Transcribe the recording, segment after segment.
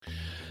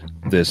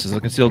This is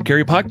the Concealed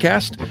Carry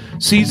Podcast,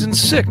 Season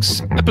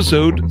 6,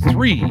 Episode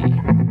 3.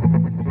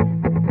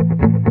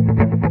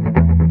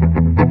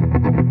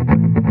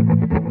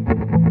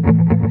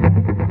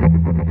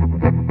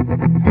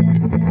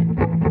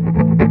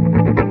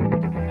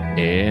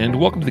 And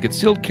welcome to the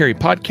Concealed Carry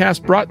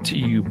Podcast, brought to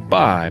you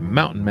by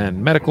Mountain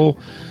Man Medical,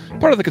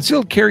 part of the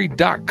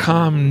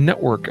ConcealedCarry.com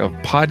network of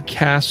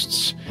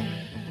podcasts.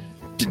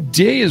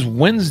 Today is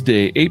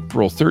Wednesday,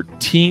 April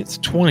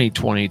 13th,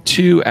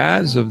 2022,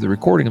 as of the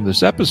recording of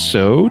this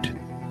episode.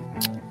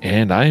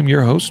 And I am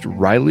your host,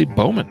 Riley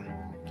Bowman,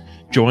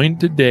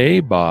 joined today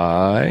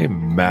by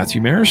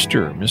Matthew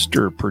Marister,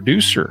 Mr.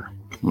 Producer.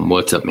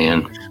 What's up,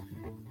 man?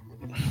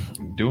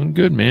 Doing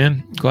good,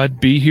 man. Glad to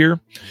be here.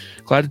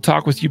 Glad to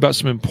talk with you about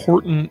some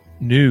important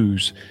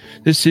news.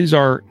 This is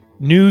our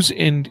news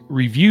and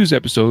reviews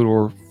episode,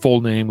 or full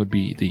name would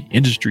be the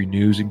industry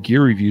news and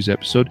gear reviews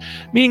episode,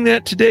 meaning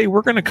that today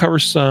we're going to cover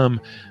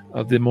some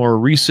of the more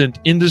recent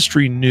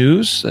industry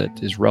news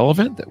that is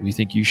relevant, that we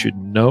think you should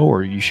know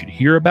or you should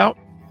hear about.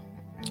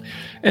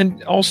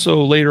 And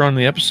also later on in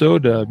the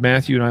episode,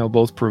 Matthew and I will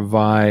both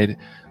provide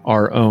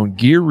our own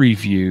gear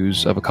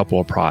reviews of a couple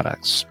of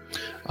products.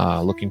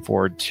 Looking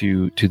forward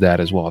to that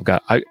as well.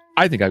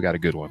 I think I've got a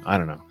good one. I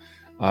don't know.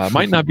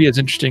 Might not be as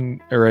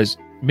interesting, or there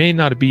may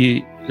not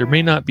be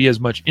as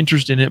much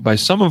interest in it by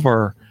some of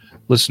our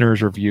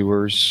listeners or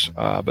viewers,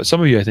 but some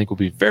of you I think will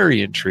be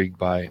very intrigued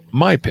by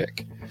my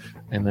pick.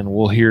 And then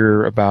we'll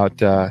hear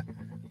about, I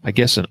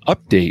guess, an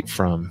update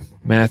from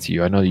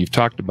Matthew. I know you've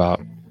talked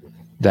about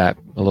that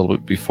a little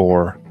bit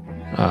before,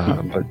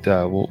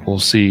 but we'll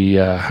see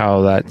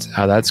how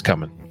that's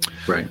coming.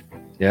 Right.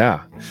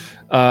 Yeah.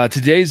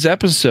 Today's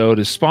episode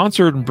is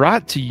sponsored and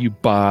brought to you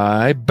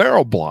by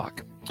Barrel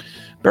Block.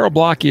 Barrel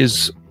Block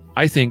is,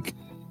 I think,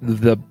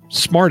 the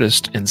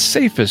smartest and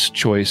safest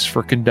choice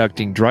for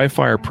conducting dry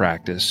fire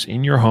practice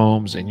in your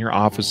homes, in your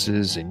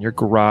offices, in your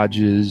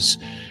garages,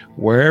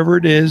 wherever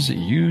it is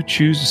you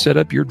choose to set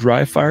up your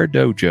dry fire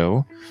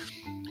dojo.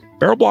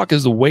 Barrel Block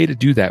is the way to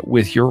do that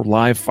with your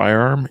live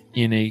firearm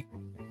in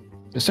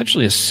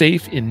essentially a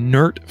safe,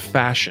 inert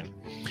fashion.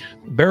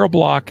 The Barrel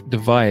Block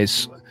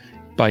device,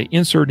 by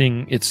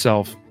inserting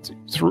itself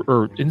through,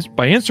 or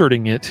by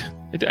inserting it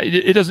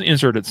doesn't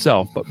insert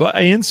itself, but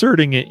by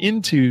inserting it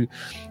into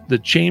the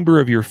chamber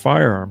of your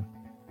firearm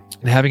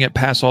and having it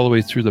pass all the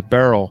way through the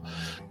barrel,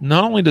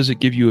 not only does it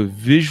give you a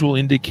visual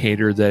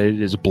indicator that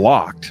it is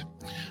blocked,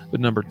 but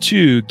number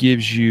two,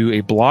 gives you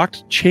a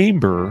blocked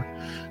chamber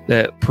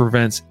that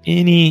prevents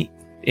any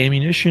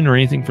ammunition or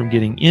anything from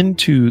getting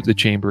into the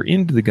chamber,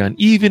 into the gun,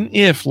 even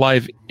if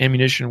live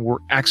ammunition were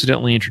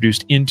accidentally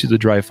introduced into the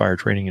dry fire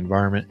training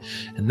environment.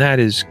 And that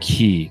is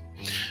key.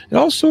 It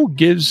also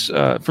gives,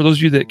 for those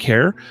of you that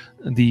care,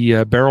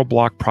 the Barrel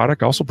Block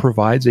product also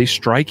provides a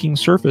striking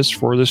surface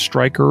for the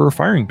striker or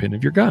firing pin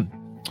of your gun.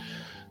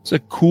 It's a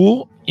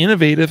cool,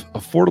 innovative,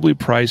 affordably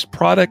priced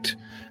product.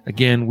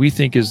 Again, we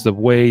think is the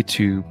way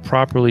to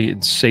properly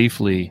and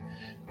safely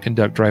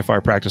conduct dry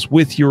fire practice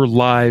with your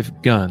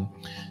live gun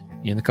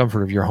in the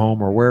comfort of your home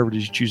or wherever it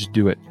is you choose to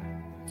do it.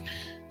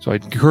 So I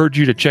encourage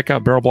you to check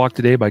out Barrel Block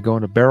today by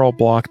going to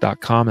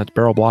barrelblock.com. That's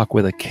Barrel Block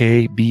with a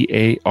K,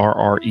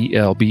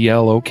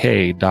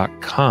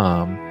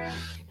 BARRELBLOK.com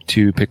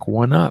to pick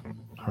one up.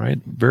 All right.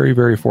 Very,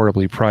 very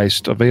affordably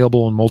priced,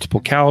 available in multiple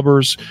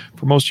calibers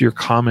for most of your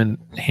common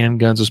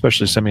handguns,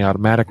 especially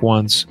semi-automatic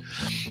ones.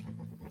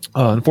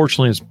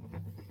 Unfortunately, it's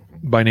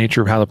by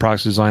nature of how the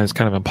product's designed, it's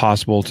kind of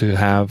impossible to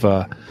have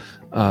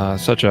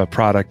such a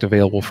product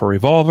available for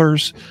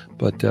revolvers,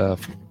 but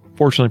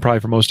fortunately, probably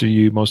for most of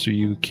you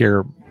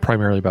care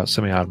primarily about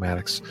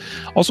semi-automatics.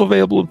 Also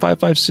available in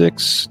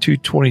 5.56,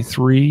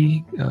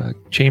 223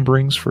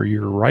 chamberings for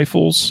your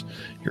rifles,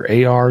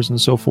 your ARs, and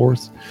so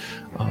forth.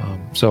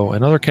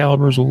 And other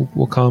calibers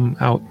will come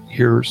out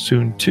here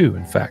soon too,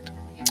 in fact.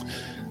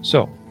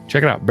 So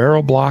check it out,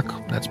 Barrel Block.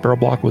 That's Barrel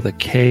Block with a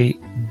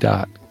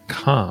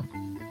K.com.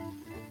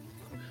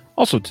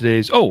 Also I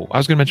was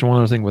going to mention one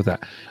other thing with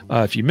that.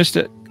 If you missed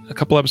it a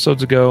couple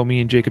episodes ago,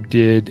 me and Jacob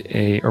did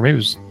or maybe it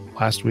was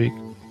last week.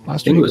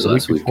 It was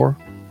last week. Before.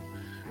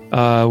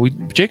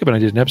 Jacob and I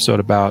did an episode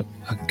about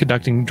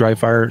conducting dry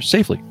fire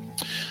safely.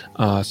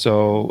 And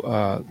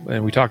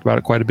we talked about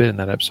it quite a bit in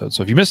that episode.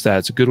 So if you missed that,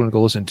 it's a good one to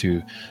go listen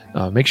to.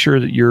 Make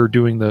sure that you're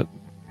doing the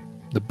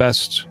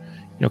best,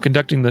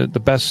 conducting the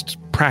best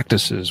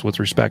practices with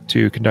respect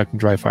to conducting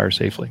dry fire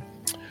safely.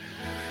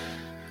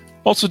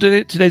 Also,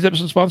 today's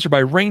episode is sponsored by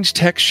Range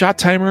Tech Shot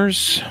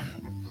Timers.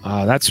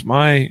 That's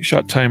my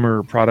shot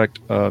timer product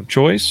of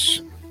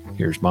choice.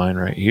 Here's mine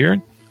right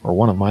here, or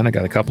one of mine. I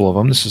got a couple of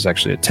them. This is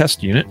actually a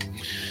test unit.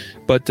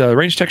 But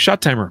Range Tech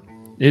Shot Timer,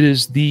 it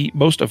is the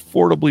most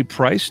affordably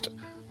priced,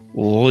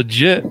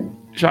 legit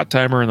shot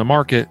timer in the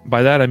market.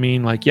 By that, I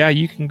mean,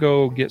 you can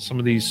go get some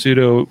of these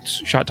pseudo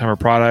shot timer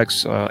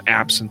products,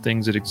 apps and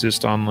things that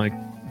exist on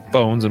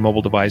phones and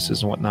mobile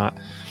devices and whatnot.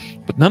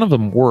 But none of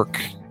them work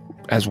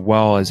as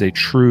well as a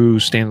true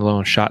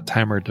standalone shot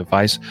timer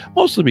device,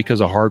 mostly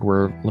because of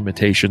hardware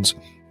limitations.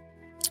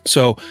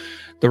 So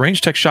The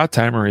Range-Tech Shot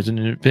Timer is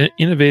an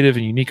innovative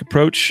and unique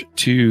approach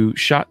to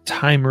shot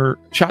time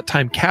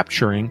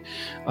capturing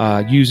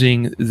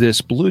using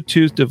this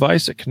Bluetooth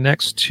device that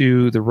connects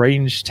to the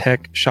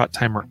Range-Tech Shot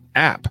Timer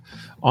app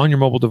on your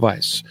mobile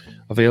device.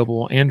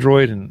 Available on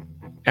Android and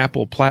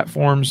Apple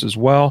platforms as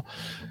well.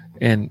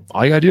 And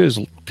all you got to do is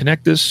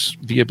connect this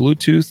via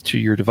Bluetooth to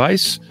your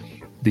device.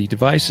 The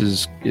device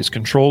is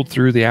controlled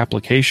through the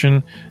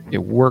application.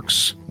 It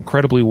works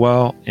incredibly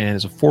well and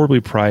is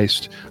affordably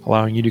priced,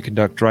 allowing you to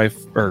conduct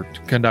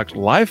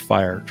live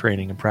fire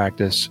training and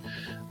practice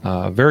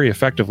very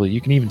effectively.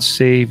 You can even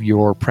save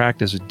your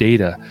practice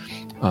data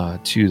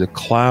to the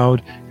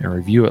cloud and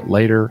review it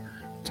later.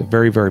 It's a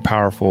very, very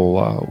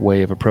powerful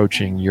way of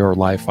approaching your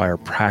live fire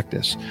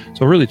practice.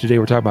 So really today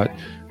we're talking about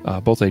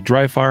both a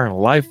dry fire and a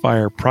live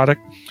fire product.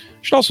 I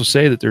should also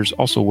say that there's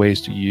also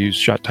ways to use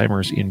shot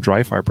timers in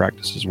dry fire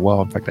practice as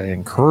well. In fact, I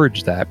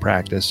encourage that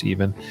practice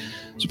even.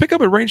 So pick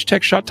up a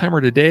Range-Tech Shot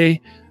Timer today.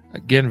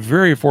 Again,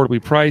 very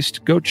affordably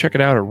priced. Go check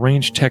it out at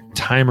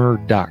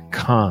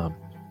rangetechtimer.com.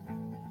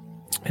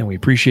 And we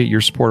appreciate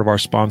your support of our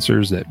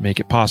sponsors that make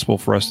it possible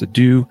for us to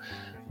do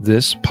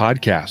this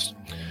podcast.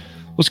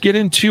 Let's get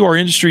into our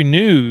industry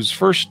news.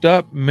 First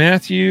up,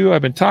 Matthew,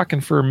 I've been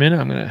talking for a minute.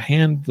 I'm going to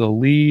hand the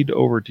lead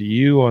over to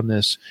you on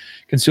this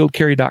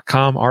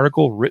concealedcarry.com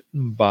article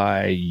written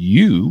by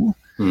you.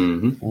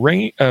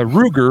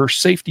 Ruger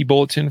safety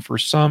bulletin for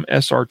some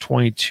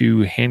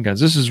SR22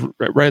 handguns. This is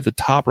right at the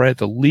top, right at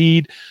the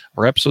lead of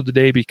our episode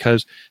today,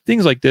 because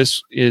things like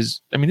this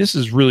is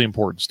really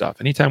important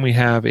stuff. Anytime we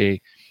have a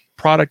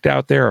product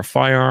out there, a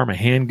firearm, a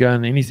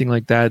handgun, anything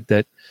like that,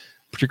 that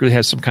particularly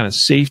has some kind of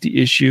safety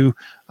issue,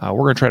 we're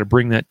going to try to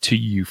bring that to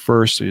you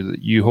first so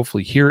that you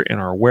hopefully hear it and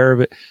are aware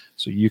of it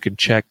so you can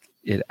check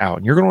it out.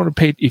 And you're going to want to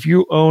pay, if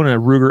you own a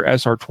Ruger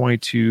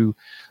SR22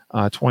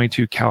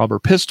 22 caliber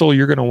pistol,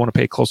 you're going to want to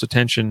pay close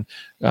attention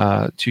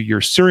to your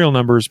serial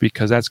numbers,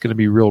 because that's going to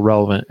be real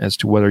relevant as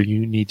to whether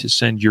you need to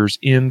send yours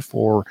in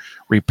for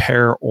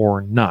repair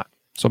or not.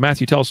 So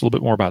Matthew, tell us a little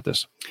bit more about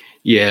this.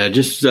 Yeah,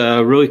 just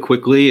really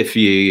quickly, if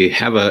you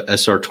have a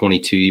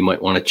SR22, you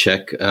might want to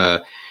check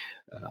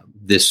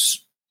this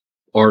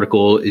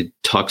article. It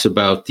talks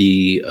about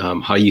the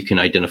how you can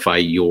identify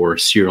your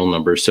serial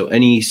number. So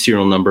any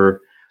serial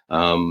number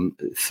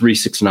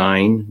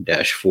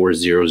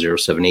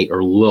 369-40078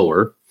 or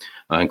lower,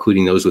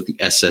 including those with the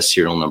SS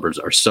serial numbers,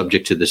 are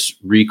subject to this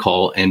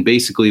recall. And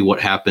basically what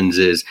happens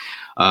is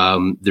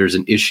there's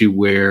an issue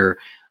where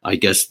I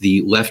guess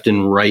the left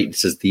and right, it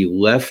says the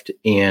left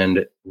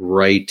and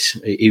right,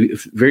 a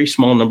very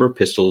small number of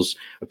pistols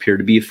appear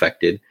to be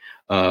affected.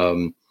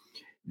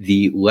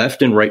 The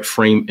left and right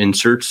frame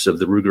inserts of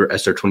the Ruger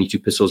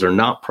SR22 pistols are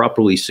not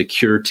properly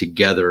secured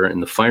together,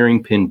 and the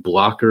firing pin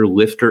blocker,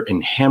 lifter,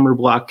 and hammer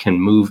block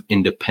can move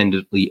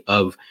independently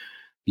of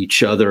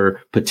each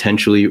other,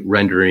 potentially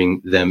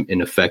rendering them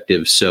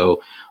ineffective.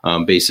 So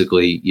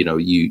basically,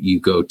 you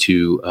go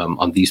to,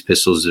 on these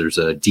pistols, there's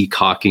a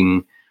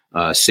decocking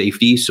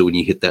safety. So when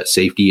you hit that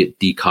safety, it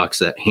decocks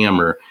that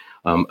hammer.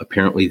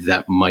 Apparently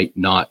that might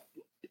not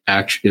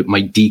it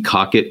might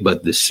decock it,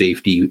 but the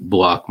safety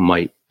block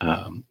might,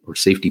 or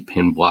safety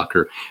pin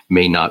blocker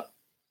may not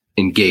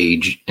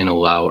engage and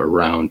allow a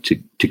round to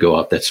go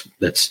out. That's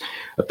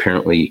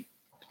apparently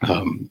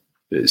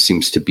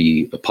seems to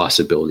be a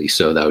possibility.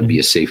 So that would be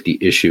a safety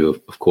issue,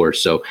 of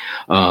course. So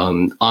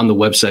on the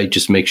website,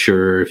 just make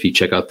sure if you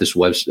check out this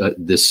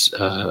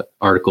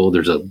article,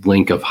 there's a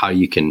link of how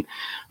you can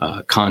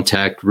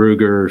contact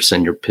Ruger,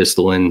 send your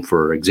pistol in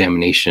for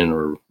examination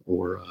or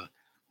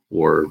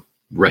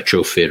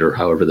retrofit, or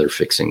however they're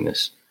fixing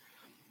this.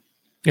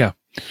 Yeah.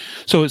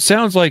 So it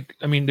sounds like,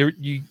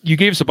 you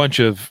gave us a bunch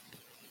of,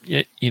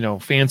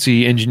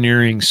 fancy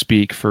engineering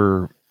speak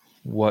for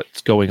what's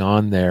going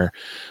on there,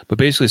 but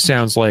basically it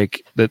sounds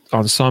like that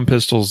on some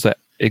pistols that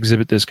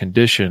exhibit this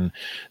condition,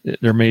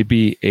 there may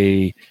be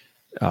a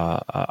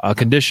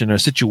condition, a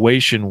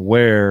situation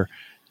where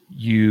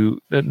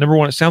number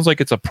one, it sounds like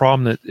it's a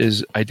problem that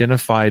is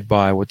identified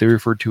by what they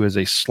refer to as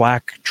a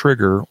slack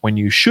trigger when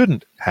you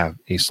shouldn't have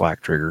a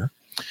slack trigger.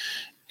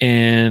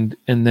 And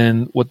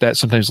then what that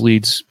sometimes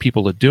leads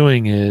people to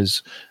doing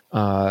is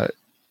like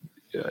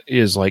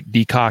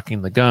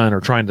decocking the gun,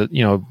 or trying to,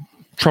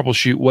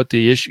 troubleshoot what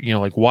the issue,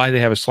 like why they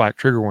have a slack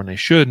trigger when they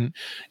shouldn't.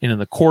 And in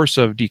the course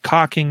of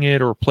decocking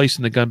it or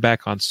placing the gun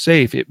back on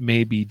safe, it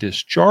may be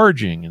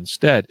discharging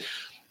instead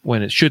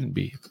when it shouldn't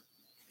be.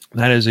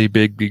 That is a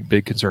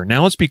big concern.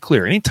 Now, let's be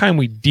clear. Anytime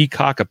we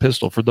decock a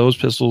pistol, for those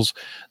pistols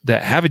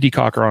that have a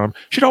decocker on them,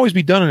 should always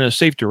be done in a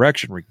safe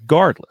direction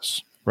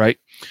regardless, right?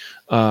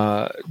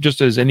 Just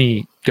as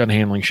any gun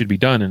handling should be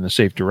done in a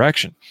safe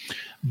direction.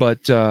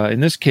 But in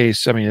this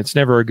case, it's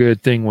never a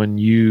good thing when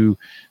you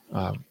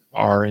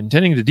are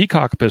intending to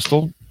decock a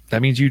pistol.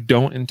 That means you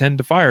don't intend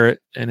to fire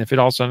it. And if it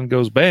all of a sudden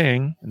goes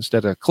bang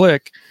instead of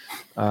click,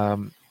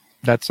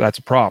 that's a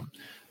problem.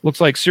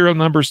 Looks like serial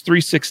numbers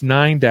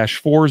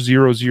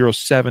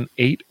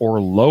 369-40078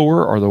 or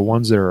lower are the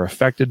ones that are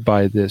affected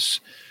by this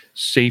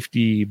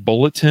safety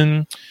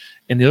bulletin.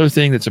 And the other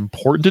thing that's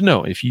important to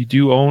know, if you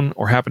do own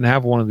or happen to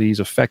have one of these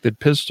affected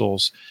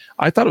pistols,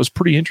 I thought it was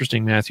pretty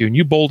interesting, Matthew, and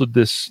you bolded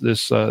this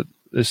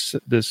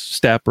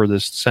step or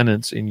this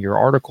sentence in your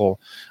article.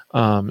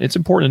 It's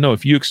important to know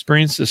if you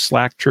experience this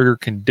slack trigger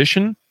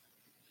condition.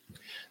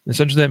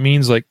 Essentially, that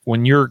means like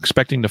when you're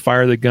expecting to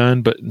fire the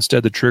gun, but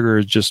instead the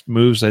trigger just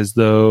moves as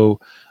though,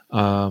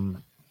 for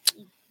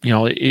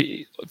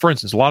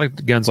instance, a lot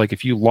of guns, like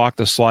if you lock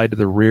the slide to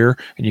the rear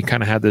and you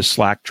kind of have this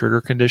slack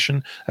trigger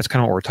condition, that's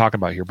kind of what we're talking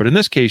about here. But in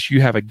this case,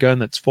 you have a gun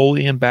that's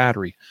fully in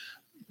battery,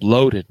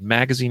 loaded,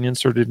 magazine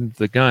inserted into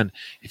the gun.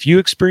 If you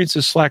experience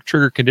a slack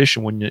trigger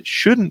condition when it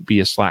shouldn't be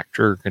a slack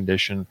trigger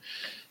condition,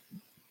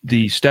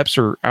 the steps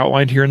are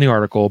outlined here in the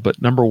article,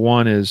 but number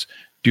one is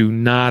do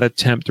not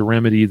attempt to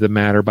remedy the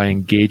matter by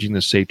engaging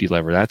the safety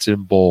lever. That's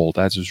in bold.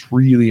 That's just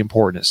really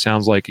important. It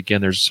sounds like,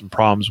 again, there's some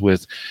problems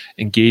with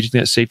engaging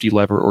that safety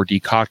lever or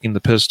decocking the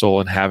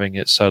pistol and having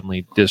it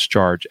suddenly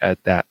discharge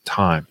at that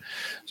time.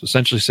 So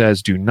essentially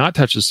says, do not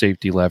touch the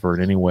safety lever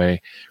in any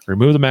way.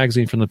 Remove the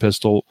magazine from the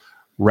pistol,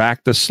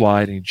 rack the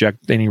slide, and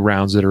eject any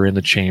rounds that are in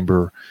the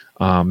chamber.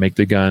 Make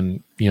the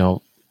gun,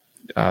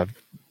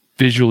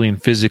 visually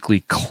and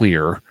physically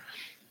clear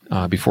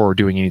before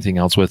doing anything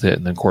else with it.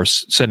 And then, of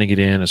course, sending it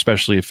in,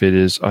 especially if it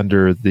is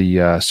under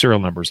the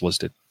serial numbers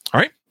listed. All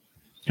right.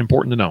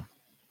 Important to know.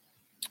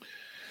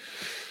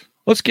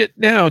 Let's get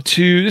now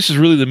to, this is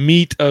really the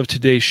meat of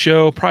today's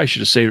show. Probably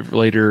should have saved it for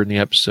later in the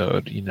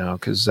episode,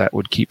 because that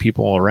would keep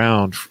people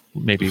around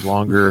maybe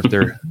longer if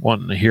they're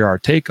wanting to hear our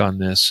take on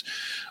this.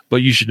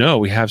 But you should know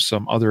we have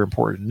some other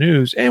important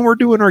news, and we're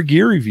doing our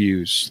gear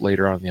reviews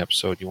later on in the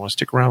episode. You want to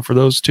stick around for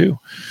those too,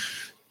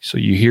 so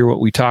you hear what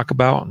we talk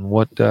about and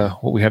what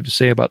we have to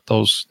say about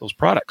those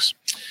products.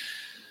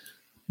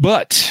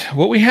 But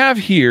what we have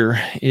here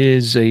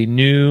is a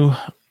new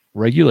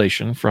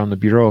regulation from the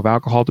Bureau of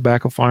Alcohol,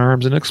 Tobacco,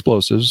 Firearms, and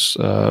Explosives,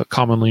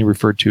 commonly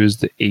referred to as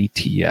the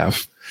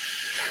ATF.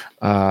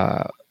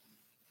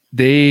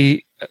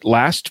 They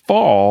last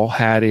fall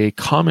had a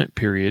comment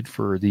period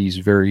for these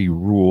very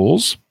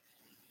rules.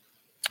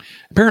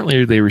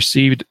 Apparently, they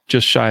received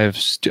just shy of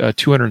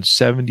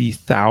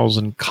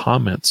 270,000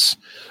 comments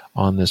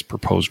on this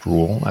proposed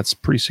rule. That's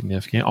pretty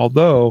significant.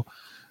 Although,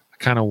 I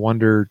kind of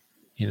wondered,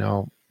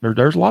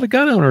 there's a lot of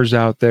gun owners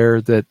out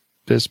there that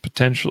this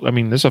potential,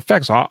 this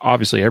affects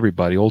obviously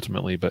everybody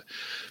ultimately, but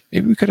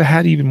maybe we could have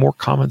had even more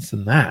comments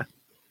than that.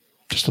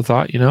 Just a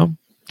thought,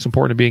 it's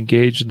important to be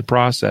engaged in the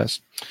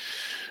process.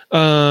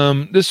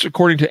 This,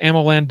 according to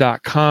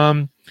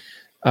AmmoLand.com,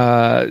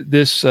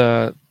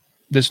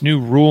 this new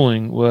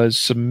ruling was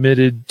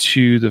submitted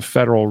to the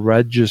Federal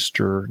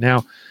Register.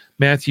 Now,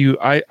 Matthew,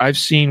 I've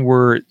seen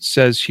where it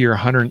says here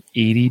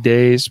 180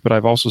 days, but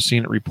I've also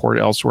seen it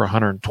reported elsewhere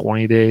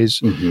 120 days.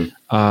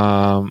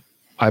 Mm-hmm.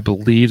 I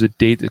believe the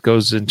date that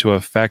goes into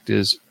effect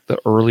is the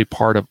early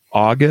part of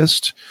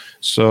August.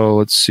 So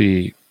let's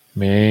see,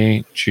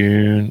 May,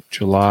 June,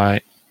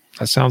 July.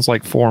 That sounds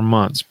like 4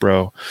 months,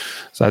 bro.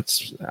 So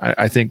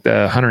I think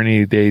the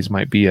 180 days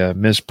might be a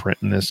misprint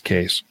in this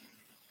case.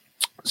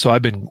 So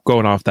I've been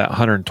going off that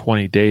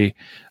 120-day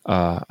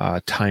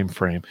time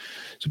frame.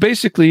 So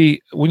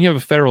basically, when you have a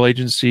federal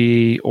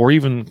agency, or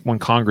even when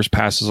Congress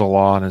passes a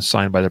law and is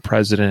signed by the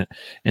president,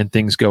 and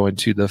things go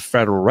into the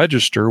Federal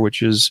Register,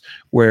 which is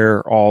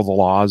where all the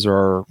laws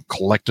are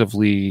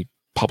collectively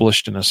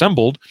published and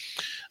assembled,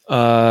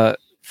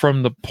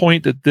 from the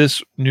point that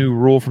this new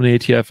rule from the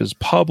ATF is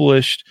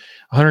published,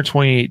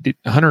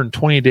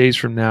 120 days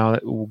from now,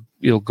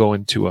 it'll go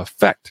into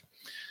effect.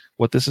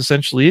 What this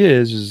essentially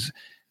is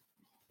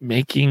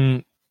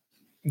making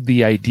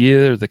the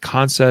idea or the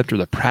concept or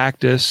the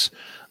practice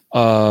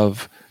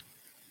of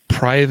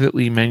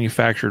privately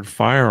manufactured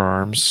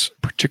firearms,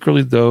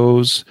 particularly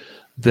those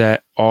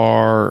that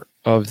are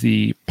of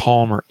the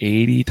Polymer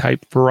 80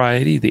 type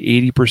variety,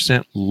 the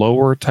 80%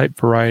 lower type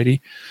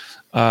variety,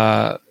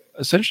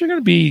 essentially going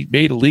to be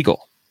made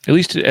illegal, at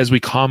least as we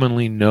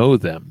commonly know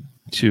them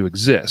to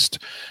exist,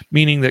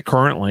 meaning that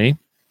currently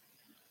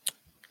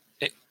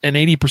an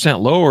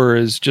 80% lower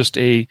is just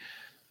a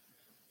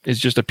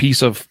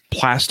piece of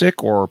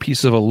plastic or a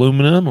piece of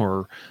aluminum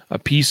or a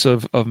piece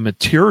of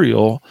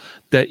material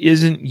that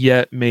isn't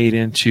yet made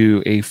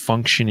into a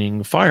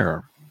functioning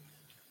firearm,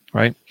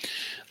 right?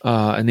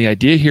 And the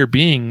idea here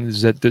being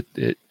is that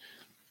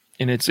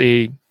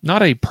it's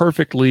not a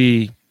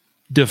perfectly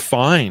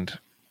defined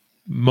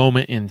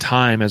moment in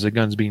time as a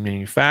gun's being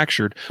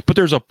manufactured, but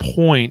there's a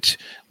point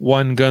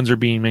when guns are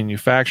being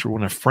manufactured,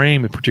 when a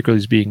frame in particular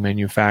is being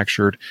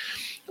manufactured,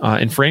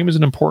 and frame is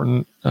an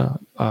important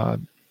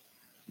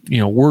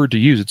word to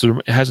use.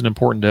 It has an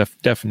important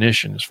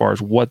definition as far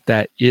as what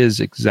that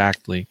is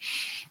exactly.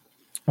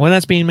 When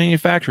that's being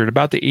manufactured,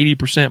 about the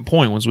 80%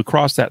 point, once we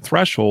cross that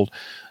threshold,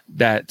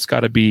 that's got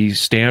to be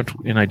stamped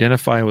and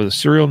identified with a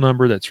serial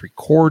number that's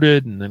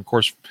recorded, and then of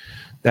course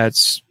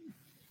that's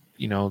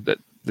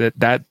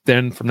that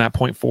then from that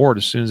point forward,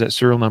 as soon as that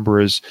serial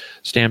number is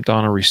stamped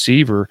on a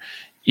receiver,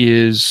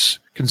 is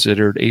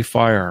considered a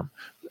firearm.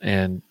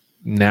 And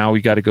now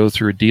we got to go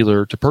through a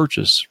dealer to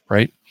purchase,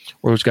 right?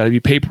 or there's got to be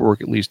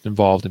paperwork at least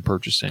involved in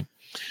purchasing.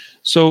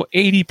 So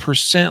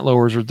 80%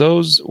 lowers are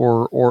those,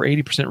 or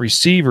 80%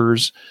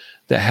 receivers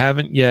that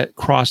haven't yet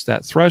crossed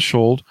that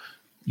threshold.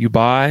 You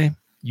buy,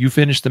 you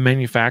finish the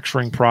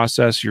manufacturing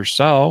process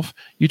yourself,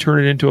 you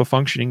turn it into a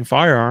functioning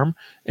firearm,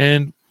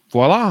 and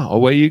voila,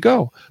 away you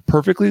go.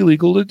 Perfectly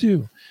legal to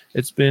do.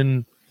 It's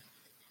been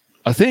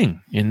a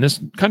thing in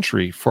this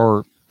country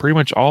for pretty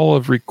much all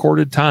of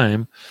recorded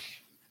time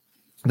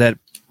that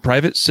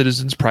private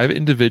citizens, private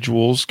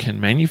individuals can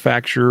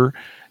manufacture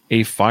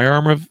a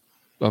firearm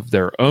of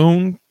their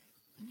own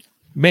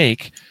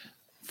make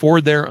for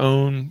their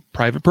own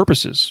private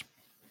purposes,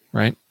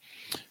 right?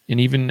 And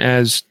even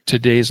as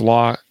today's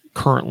law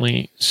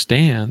currently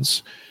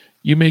stands,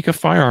 you make a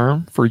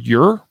firearm for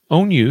your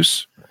own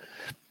use.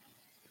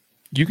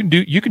 You can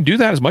do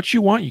that as much as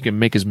you want. You can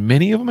make as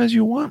many of them as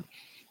you want.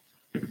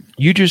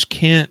 You just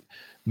can't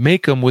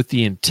make them with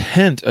the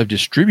intent of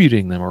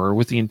distributing them, or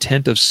with the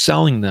intent of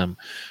selling them,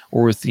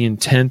 or with the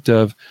intent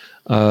of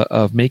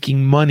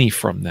making money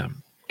from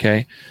them.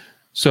 Okay,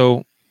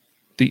 so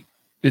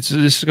this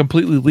is a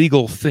completely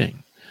legal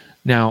thing.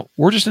 Now,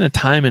 we're just in a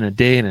time and a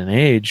day and an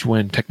age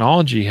when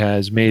technology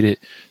has made it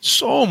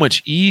so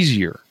much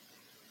easier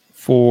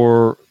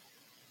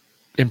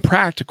and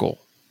practical,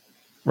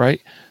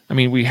 right? I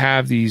mean, we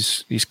have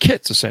these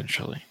kits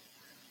essentially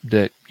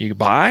that you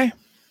buy,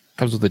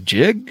 comes with a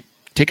jig,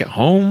 take it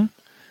home,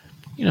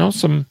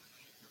 some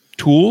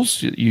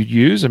tools you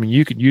use. I mean,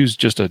 you could use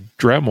just a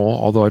Dremel,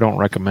 although I don't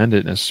recommend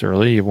it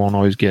necessarily. You won't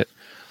always get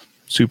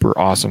super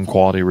awesome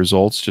quality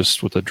results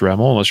just with a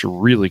Dremel unless you're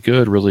really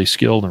good, really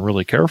skilled, and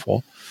really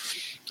careful.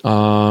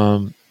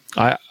 I've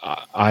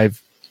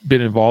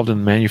been involved in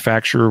the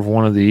manufacture of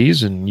one of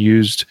these and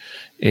used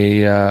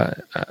a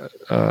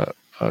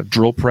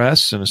drill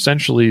press and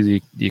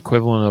essentially the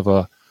equivalent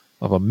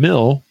of a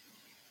mill,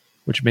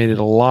 which made it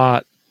a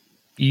lot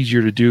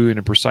easier to do in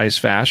a precise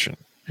fashion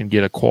and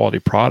get a quality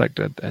product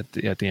at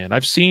the end.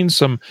 I've seen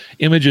some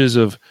images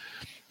of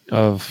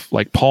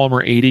like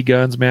polymer 80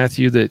 guns,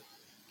 Matthew, that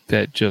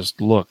just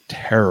look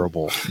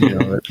terrible,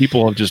 that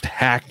people have just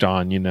hacked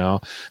on,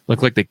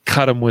 look like they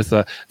cut them with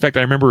in fact,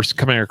 I remember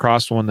coming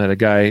across one that a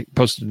guy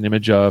posted an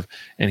image of,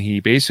 and he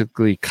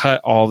basically cut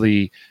all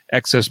the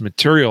excess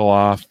material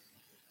off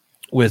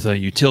with a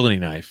utility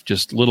knife,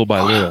 just little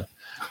by little.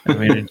 I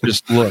mean, it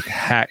just looked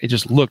hacked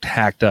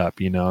up,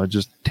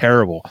 just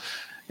terrible.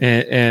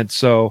 And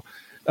so,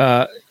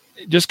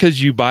 just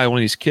because you buy one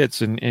of these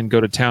kits and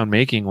go to town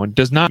making one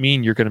does not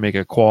mean you're going to make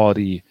a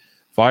quality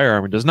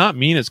firearm. It does not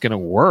mean it's going to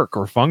work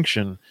or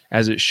function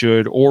as it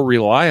should, or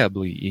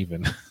reliably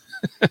even.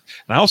 And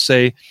I'll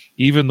say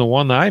even the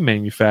one that I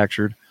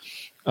manufactured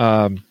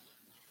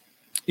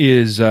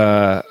is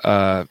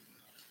not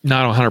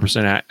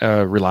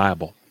 100%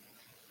 reliable.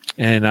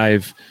 And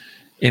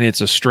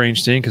it's a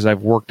strange thing because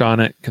I've worked on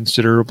it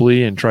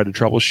considerably and tried to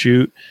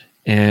troubleshoot,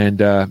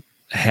 and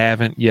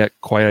haven't yet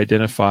quite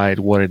identified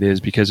what it is,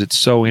 because it's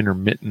so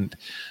intermittent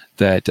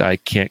that I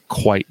can't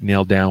quite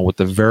nail down what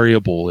the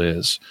variable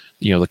is,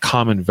 the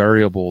common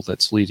variable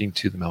that's leading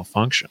to the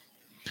malfunction.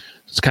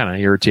 It's kind of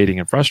irritating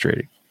and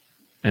frustrating.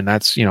 And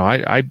that's,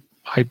 I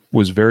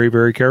was very,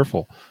 very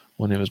careful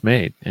when it was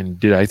made, and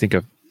did, I think,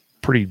 a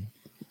pretty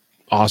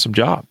awesome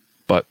job.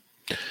 But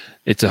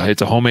it's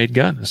a homemade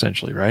gun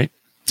essentially, right?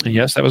 And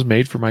yes, that was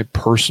made for my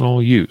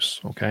personal use.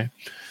 Okay.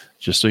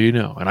 Just so you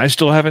know, and I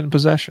still have it in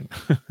possession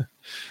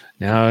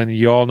now, and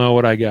you all know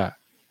what I got,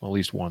 well, at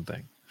least one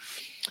thing.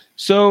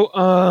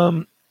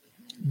 So,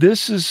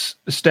 this is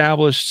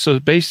established. So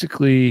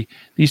basically,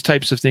 these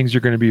types of things are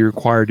going to be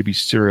required to be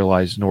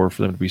serialized in order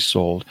for them to be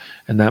sold.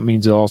 And that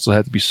means they'll also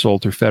have to be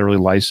sold through federally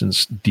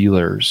licensed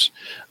dealers.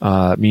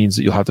 It means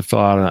that you'll have to fill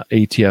out an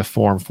ATF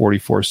form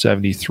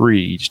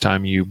 4473 each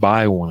time you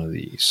buy one of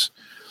these.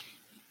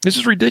 This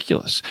is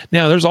ridiculous.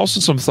 Now, there's also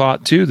some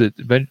thought, too,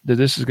 that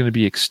this is going to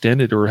be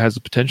extended, or has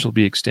the potential to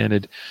be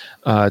extended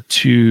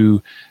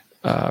to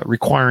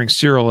requiring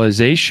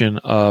serialization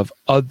of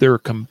other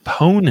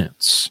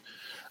components.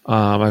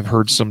 I've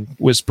heard some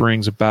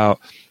whisperings about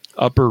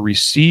upper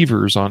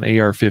receivers on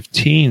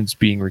AR-15s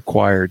being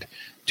required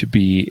to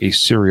be a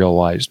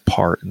serialized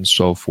part and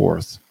so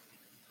forth.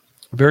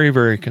 Very,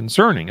 very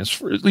concerning,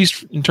 at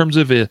least in terms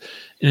of an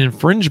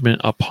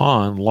infringement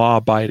upon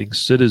law-abiding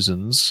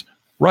citizens'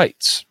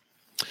 rights.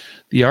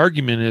 The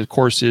argument, of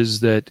course, is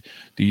that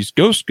these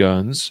ghost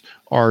guns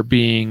are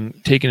being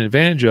taken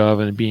advantage of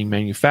and being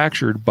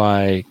manufactured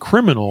by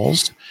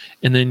criminals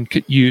and then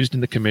used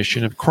in the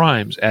commission of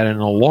crimes at an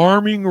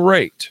alarming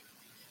rate.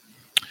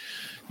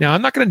 Now,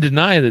 I'm not going to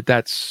deny that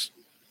that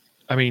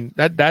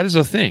is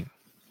a thing.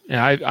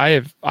 And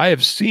I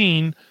have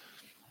seen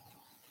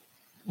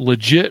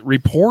legit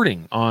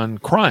reporting on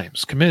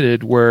crimes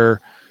committed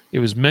where it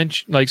was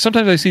mentioned. Like,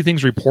 sometimes I see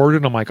things reported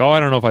and I'm like, oh, I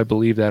don't know if I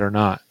believe that or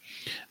not.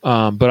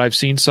 But I've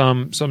seen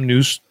some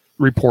news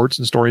reports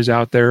and stories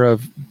out there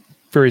of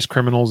various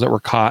criminals that were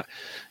caught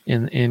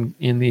in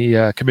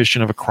the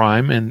commission of a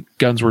crime, and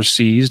guns were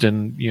seized,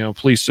 and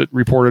police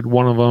reported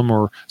one of them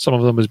or some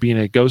of them as being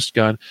a ghost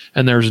gun,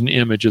 and there's an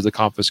image of the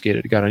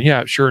confiscated gun, and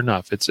yeah, sure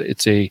enough, it's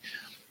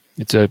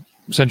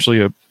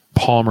essentially a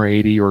Palmer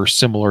 80 or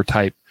similar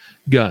type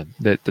gun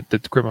that the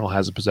criminal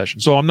has in possession.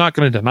 So I'm not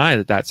going to deny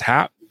that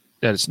that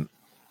it's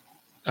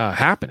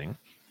happening.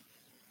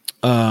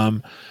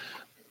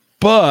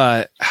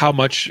 But how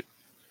much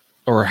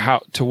or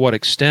to what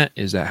extent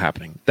is that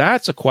happening?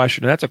 That's a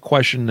question. That's a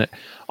question that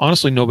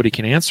honestly nobody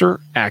can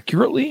answer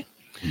accurately.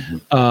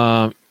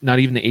 Mm-hmm. Not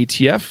even the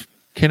ATF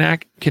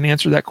can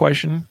answer that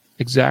question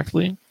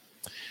exactly.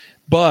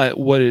 But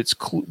what is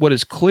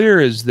clear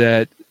is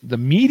that the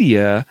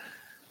media,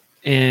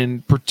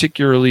 and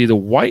particularly the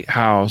White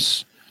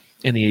House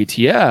and the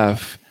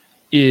ATF,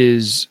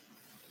 is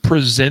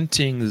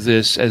presenting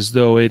this as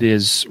though it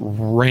is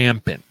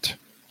rampant,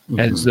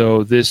 as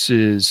though this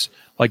is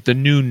like the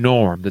new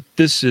norm, that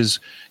this is,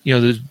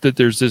 that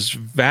there's this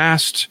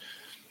vast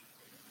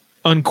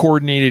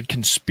uncoordinated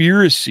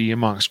conspiracy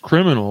amongst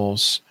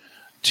criminals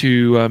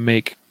to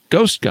make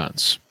ghost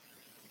guns,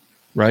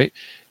 right?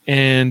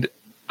 And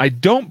I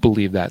don't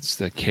believe that's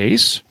the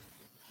case.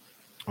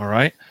 All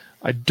right.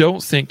 I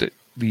don't think that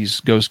these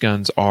ghost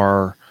guns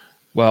are,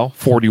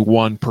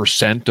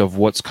 41% of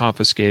what's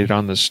confiscated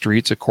on the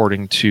streets,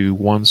 according to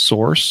one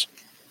source.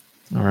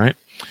 All right.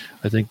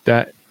 I think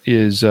that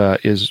is a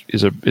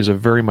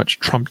very much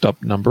trumped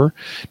up number.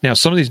 Now,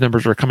 some of these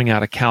numbers are coming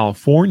out of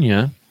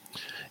California,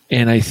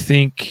 and I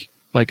think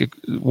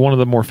one of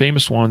the more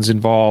famous ones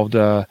involved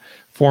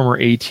former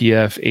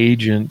ATF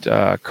agent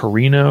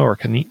Carino,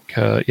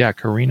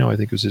 Carino, I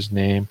think was his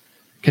name.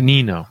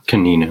 Canino,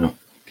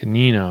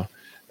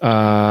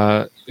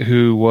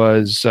 who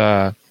was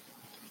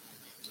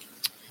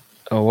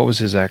what was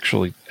his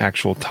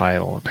actual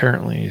title?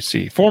 Apparently, you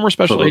see, former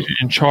special agent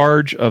in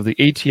charge of the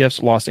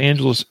ATF's Los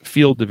Angeles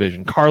Field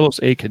Division, Carlos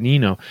A.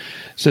 Canino,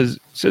 says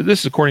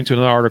this is according to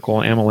another article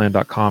on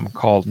AMMOland.com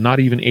called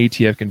 "Not Even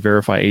ATF Can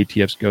Verify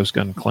ATF's Ghost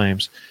Gun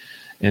Claims,"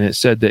 and it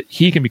said that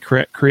he can be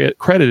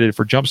credited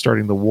for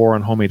jumpstarting the war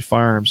on homemade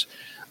firearms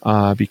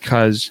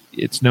because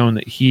it's known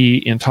that he,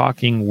 in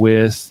talking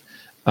with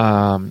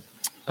an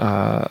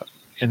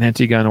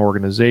anti-gun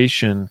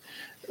organization,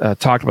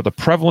 talked about the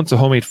prevalence of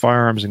homemade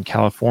firearms in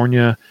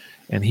California,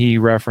 and he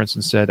referenced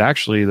and said,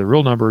 actually, the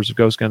real numbers of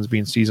ghost guns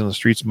being seized on the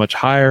streets is much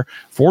higher.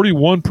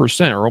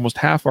 41%, or almost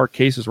half our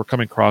cases we're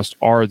coming across,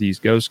 are these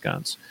ghost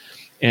guns.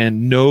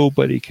 And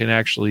nobody can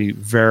actually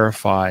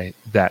verify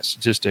that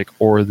statistic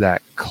or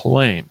that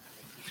claim.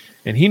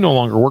 And he no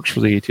longer works for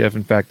the ATF.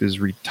 In fact, is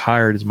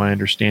retired, is my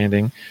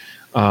understanding,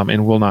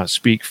 and will not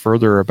speak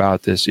further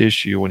about this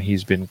issue when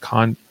he's been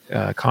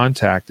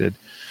contacted.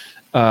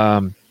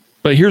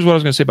 But here's what I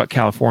was going to say about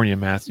California,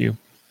 Matthew.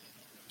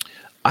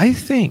 I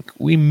think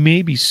we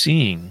may be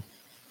seeing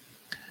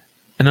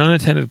an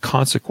unintended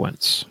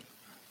consequence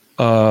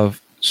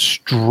of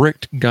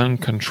strict gun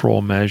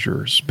control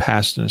measures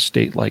passed in a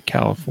state like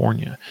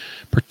California,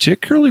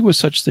 particularly with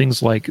such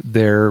things like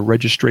their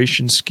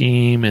registration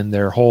scheme and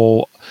their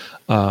whole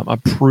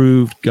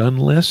approved gun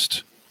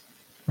list,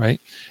 right?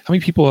 How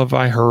many people have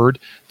I heard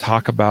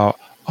talk about,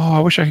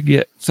 I wish I could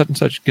get such and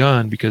such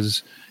gun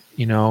because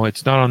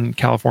it's not on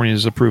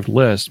California's approved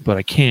list, but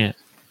I can't.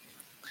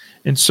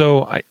 And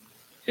so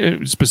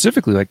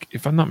specifically, like,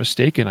 if I'm not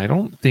mistaken, I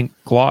don't think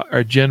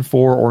Gen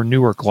 4 or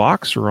newer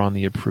Glocks are on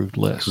the approved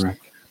list.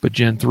 Correct. But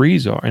Gen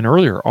 3s are, and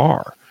earlier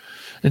are.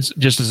 And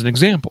just as an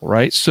example,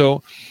 right?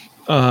 So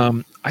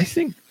I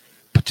think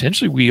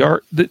potentially we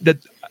are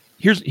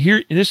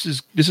this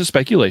is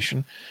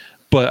speculation,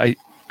 but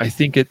I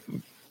think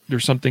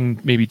there's something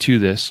maybe to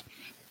this.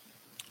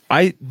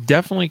 I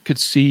definitely could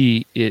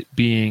see it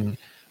being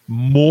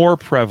more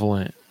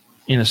prevalent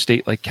in a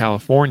state like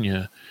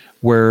California,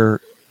 where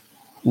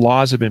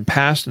laws have been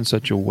passed in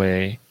such a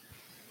way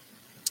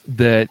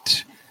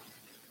that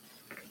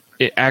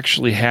it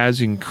actually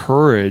has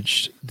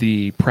encouraged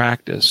the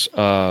practice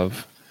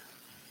of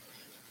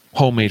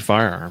homemade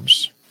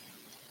firearms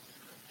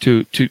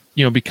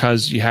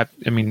because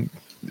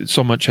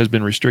so much has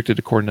been restricted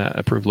according to that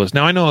approved list.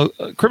 Now, I know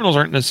criminals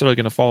aren't necessarily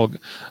going to follow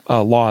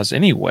laws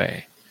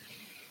anyway,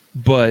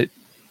 but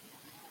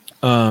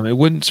it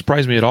wouldn't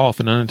surprise me at all if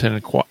an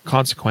unintended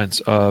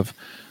consequence of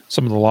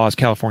some of the laws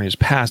California has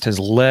passed has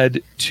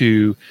led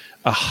to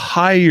a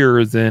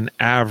higher than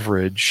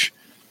average,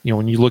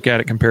 when you look at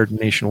it compared to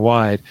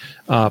nationwide,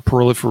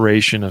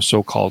 proliferation of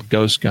so-called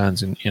ghost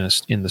guns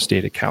in the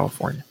state of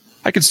California.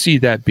 I could see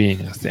that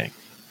being a thing.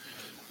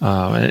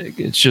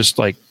 It's just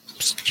like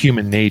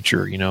human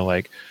nature,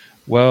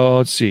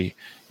 let's see.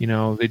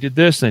 They did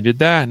this and they did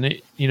that, and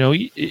it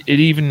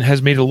even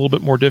has made it a little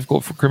bit more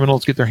difficult for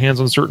criminals to get their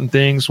hands on certain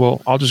things.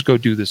 Well, I'll just go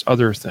do this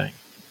other thing.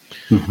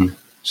 Mm-hmm.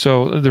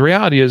 So the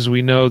reality is,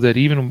 we know that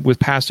even with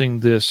passing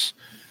this,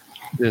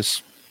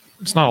 it's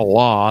not a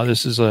law.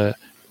 This is a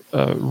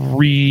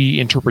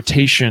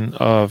reinterpretation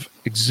of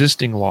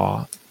existing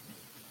law.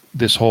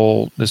 This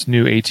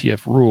new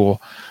ATF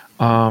rule,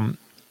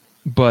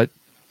 but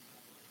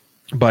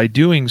by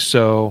doing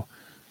so,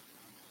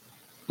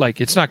 like,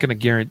 it's not going to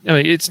guarantee, I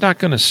mean, it's not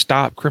going to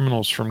stop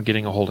criminals from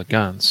getting a hold of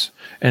guns,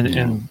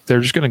 and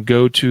they're just going to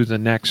go to the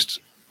next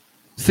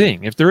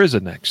thing, if there is a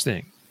next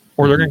thing,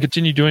 or they're going to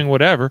continue doing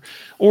whatever.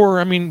 Or,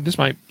 I mean, this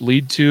might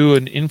lead to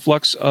an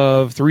influx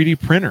of 3D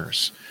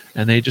printers,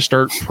 and they just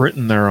start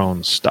printing their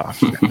own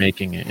stuff and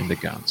making it into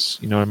guns.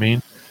 You know what I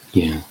mean?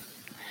 Yeah.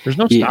 There's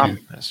no stopping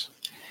this.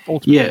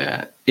 Ultimately.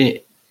 Yeah.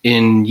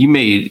 And you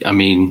made, I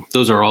mean,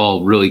 those are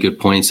all really good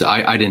points.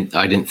 I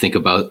didn't think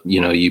about,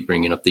 you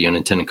bringing up the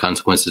unintended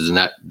consequences,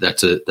 and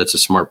that's a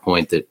smart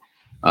point that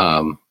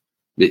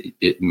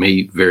it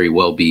may very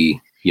well be,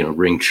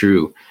 ring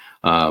true.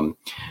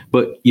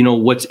 But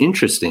what's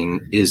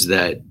interesting is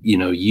that,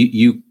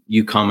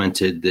 you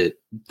commented that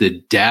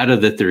the data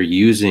that they're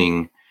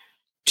using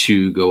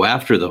to go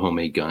after the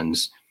homemade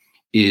guns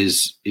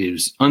is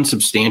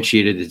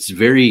unsubstantiated. It's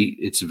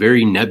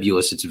very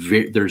nebulous.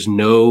 There's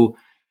no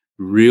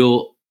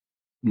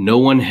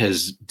one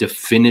has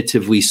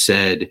definitively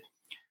said,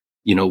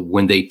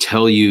 when they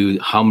tell you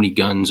how many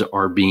guns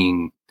are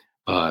being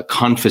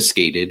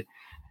confiscated,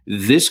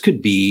 this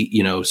could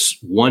be,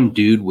 one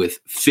dude with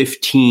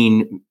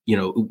 15,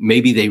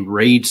 maybe they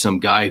raid some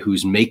guy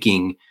who's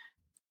making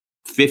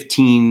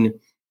 15,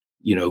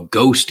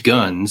 ghost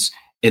guns,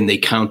 and they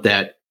count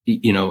that,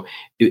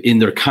 in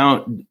their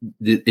count,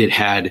 it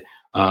had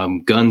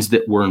guns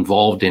that were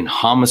involved in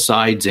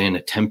homicides and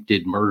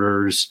attempted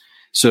murders.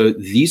 So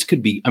these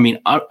could be, I mean,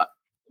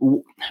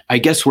 I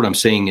guess what I'm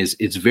saying is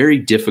it's very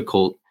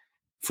difficult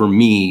for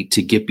me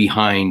to get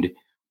behind,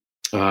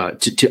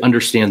 to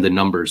understand the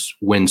numbers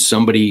when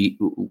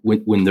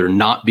when they're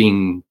not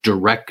being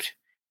direct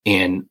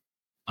and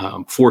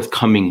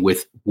forthcoming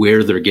with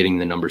where they're getting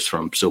the numbers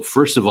from. So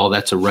first of all,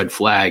 that's a red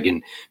flag.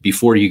 And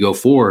before you go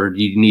forward,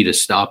 you need to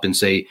stop and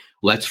say,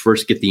 let's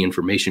first get the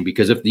information,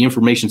 because if the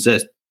information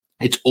says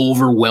it's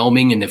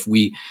overwhelming, and if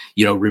we,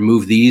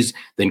 remove these,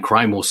 then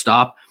crime will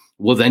stop,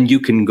 well, then you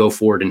can go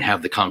forward and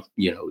have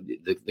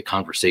the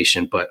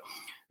conversation. But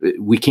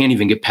we can't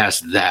even get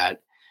past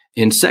that.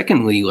 And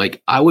secondly,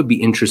 like, I would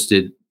be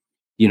interested,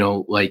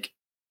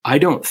 I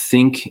don't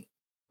think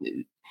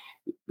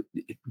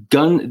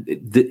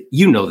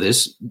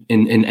this,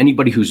 and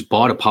anybody who's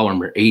bought a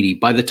Polymer 80,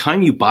 by the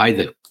time you buy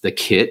the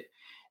kit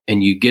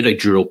and you get a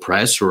drill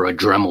press or a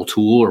Dremel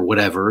tool or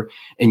whatever,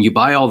 and you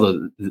buy all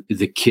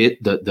the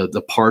kit,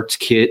 the parts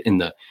kit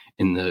and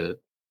the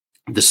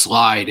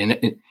slide,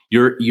 and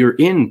you're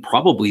in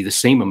probably the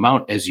same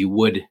amount as you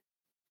would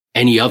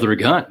any other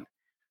gun,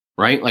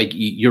 right? Like,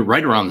 you're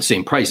right around the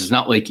same price. It's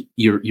not like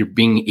you're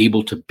being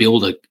able to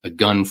build a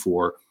gun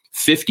for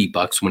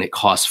 $50 when it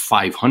costs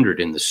 $500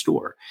 in the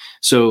store.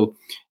 So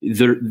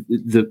they're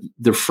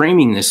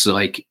framing this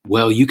like,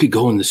 well, you could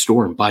go in the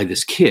store and buy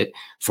this kit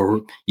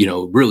for,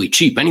 really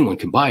cheap. Anyone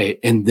can buy it,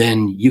 and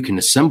then you can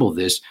assemble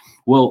this.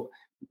 Well,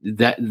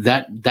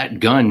 that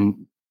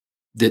gun,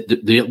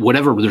 that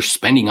whatever they're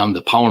spending on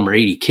the Polymer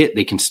 80 kit,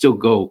 they can still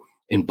go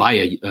and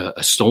buy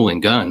a stolen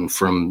gun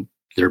from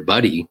their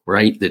buddy,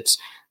 right? That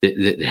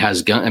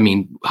has gun. I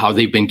mean, how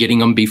they've been getting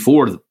them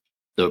before the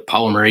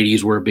Polymer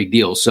 80s were a big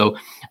deal. So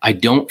I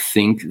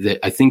think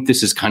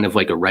this is kind of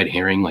like a red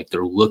herring. Like,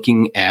 they're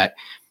looking at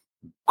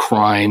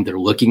crime. They're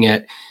looking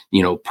at,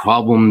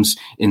 problems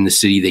in the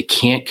city. They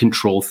can't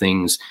control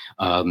things.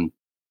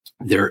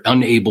 They're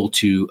unable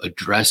to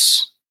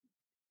address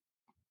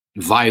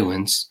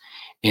violence.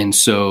 And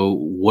so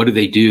what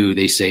do?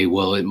 They say,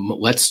 well,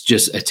 let's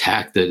just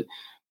attack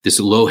this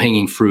low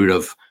hanging fruit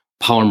of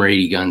Polymer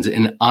 80 guns.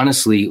 And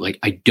honestly, like,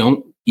 I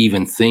don't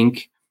even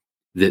think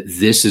that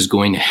this is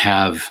going to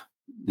have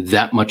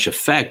that much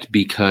effect,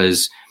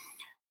 because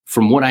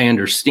from what I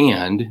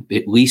understand,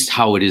 at least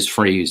how it is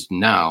phrased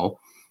now,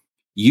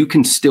 you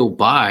can still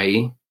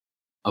buy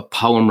a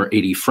Polymer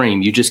 80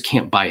 frame. You just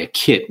can't buy a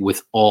kit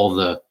with all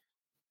the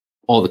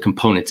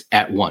components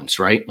at once,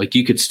 right? Like,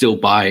 you could still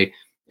buy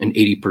an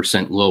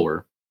 80%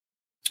 lower.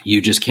 You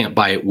just can't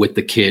buy it with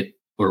the kit,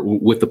 or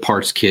with the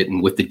parts kit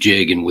and with the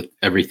jig and with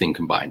everything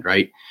combined,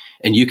 right?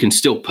 And you can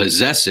still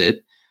possess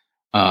it.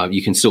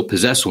 You can still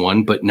possess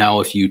one, but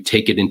now if you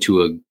take it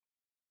into a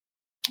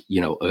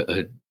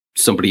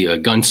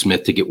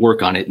gunsmith to get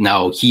work on it,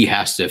 now he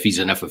has to, if he's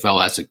an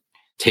FFL, has to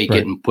take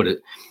it and put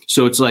it.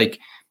 So it's like,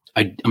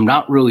 I'm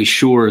not really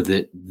sure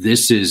that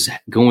this is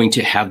going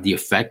to have the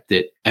effect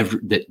that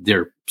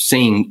they're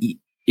saying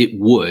it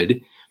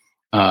would.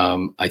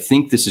 I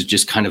think this is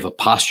just kind of a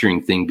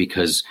posturing thing,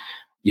 because,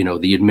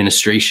 the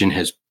administration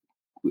has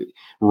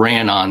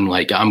ran on,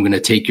 like, I'm going to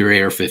take your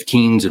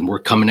AR-15s and we're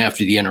coming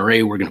after the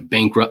NRA. We're going to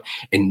bankrupt.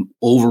 And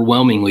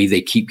overwhelmingly,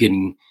 they keep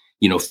getting,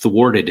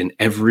 thwarted in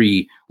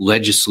every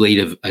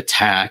legislative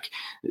attack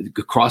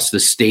across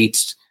the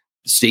states.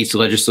 States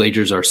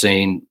legislatures are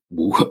saying,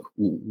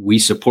 we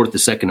support the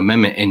Second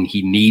Amendment, and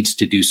he needs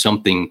to do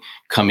something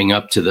coming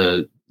up to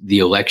the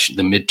election,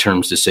 the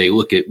midterms, to say,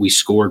 look, we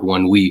scored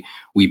one. We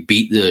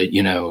beat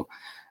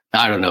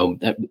I don't know.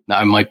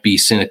 I might be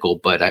cynical,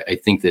 but I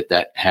think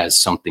that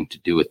has something to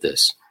do with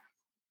this.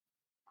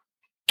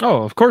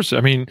 Oh, of course.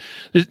 I mean,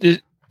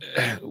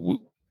 it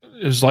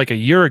was like a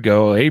year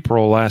ago,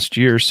 April last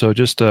year, so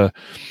just a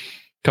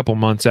couple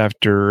months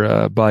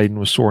after Biden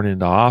was sworn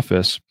into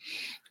office,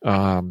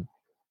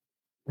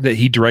 that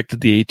he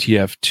directed the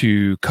ATF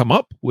to come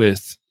up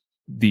with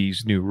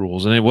these new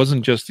rules. And it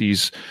wasn't just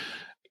these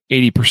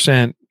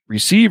 80%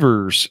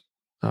 receivers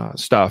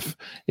stuff.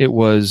 It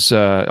was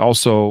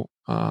also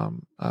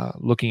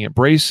looking at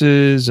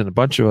braces and a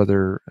bunch of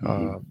other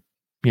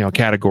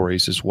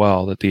categories as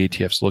well that the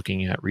ATF's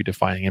looking at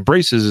redefining. And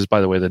braces is,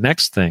 by the way, the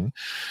next thing.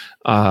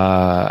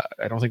 I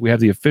don't think we have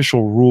the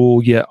official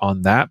rule yet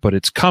on that, but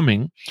it's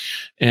coming.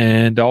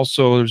 And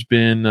also, there's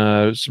been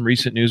some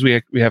recent news.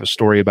 We have a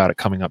story about it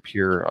coming up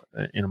here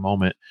in a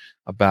moment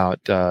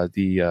about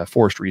the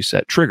forced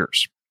reset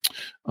triggers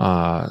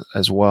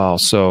as well.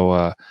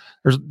 So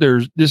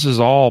this is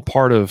all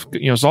part of,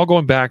 it's all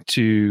going back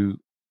to,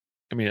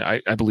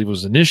 I believe it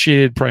was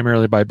initiated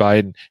primarily by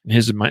Biden and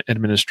his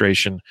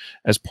administration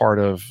as part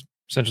of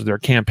essentially their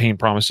campaign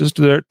promises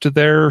to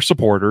their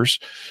supporters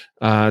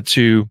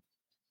to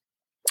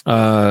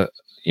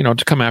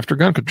come after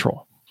gun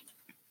control,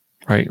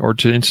 right? Or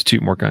to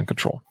institute more gun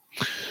control.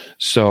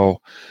 So,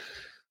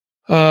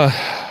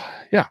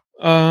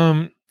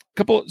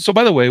 So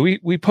by the way,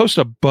 we post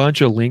a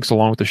bunch of links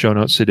along with the show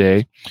notes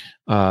today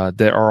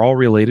that are all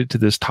related to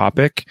this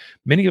topic.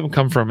 Many of them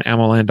come from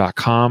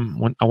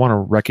AMMOland.com. I want to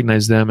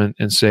recognize them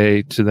and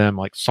say to them,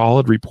 like,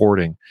 solid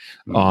reporting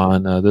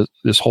on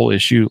this whole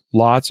issue.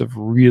 Lots of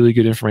really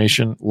good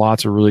information,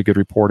 lots of really good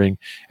reporting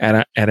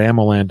at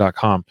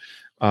AMMOland.com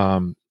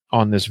on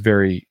this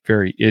very,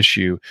 very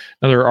issue.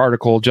 Another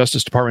article,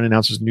 Justice Department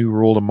announces new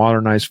rule to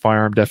modernize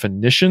firearm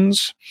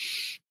definitions.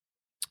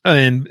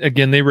 And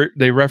again,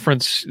 they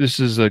reference, this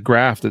is a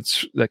graph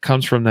that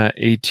comes from that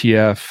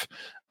ATF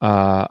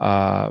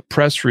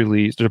press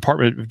release, the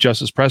Department of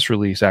Justice press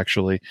release,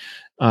 actually,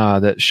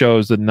 that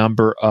shows the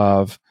number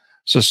of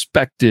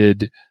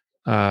suspected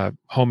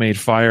homemade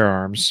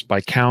firearms by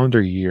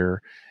calendar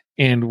year.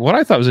 And what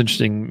I thought was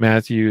interesting,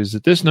 Matthew, is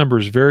that this number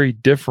is very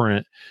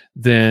different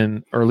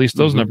than, or at least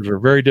those numbers are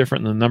very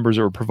different than the numbers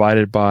that were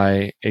provided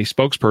by a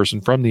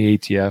spokesperson from the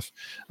ATF,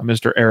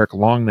 Mr. Eric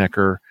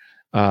Longnecker.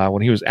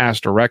 When he was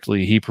asked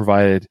directly, he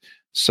provided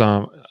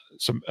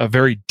a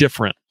very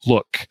different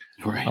look,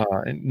 right,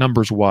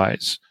 numbers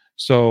wise.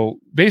 So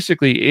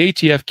basically,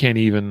 ATF can't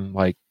even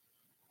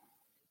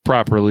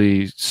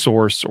properly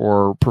source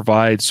or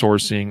provide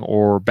sourcing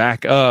or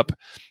back up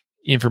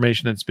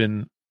information that's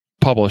been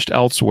published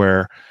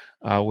elsewhere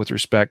with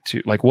respect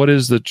to what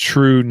is the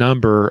true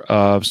number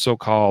of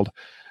so-called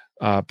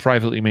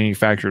privately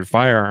manufactured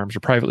firearms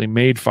or privately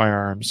made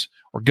firearms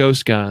or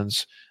ghost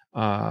guns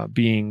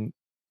being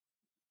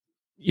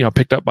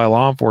picked up by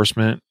law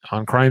enforcement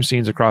on crime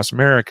scenes across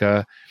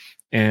America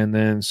and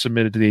then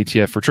submitted to the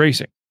ATF for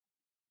tracing.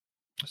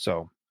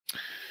 So,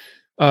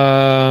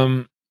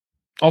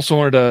 also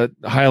wanted to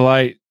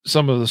highlight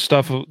some of the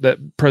stuff that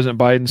President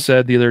Biden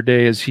said the other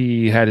day as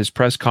he had his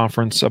press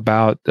conference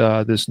about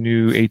this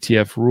new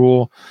ATF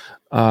rule.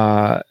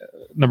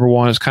 Number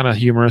one, is kind of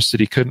humorous that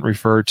he couldn't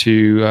refer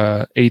to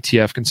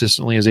ATF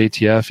consistently as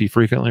ATF. He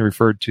frequently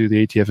referred to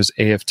the ATF as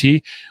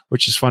AFT,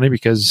 which is funny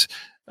because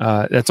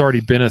that's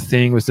already been a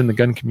thing within the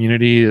gun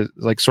community,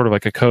 sort of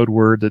like a code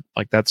word that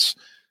that's,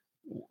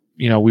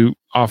 we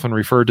often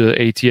refer to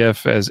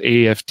ATF as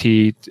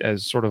AFT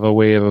as sort of a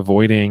way of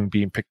avoiding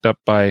being picked up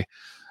by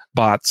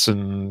bots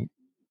and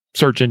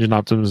search engine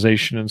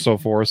optimization and so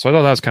forth. So I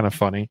thought that was kind of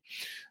funny.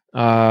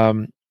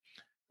 And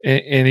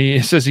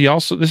he says he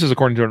also, this is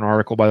according to an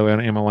article, by the way, on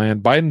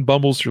AMMOland, Biden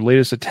bumbles through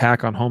latest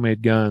attack on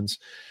homemade guns.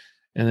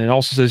 And it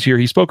also says here,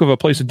 he spoke of a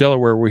place in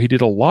Delaware where he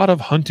did a lot of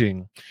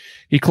hunting.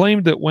 He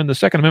claimed that when the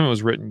Second Amendment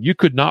was written, you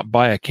could not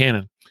buy a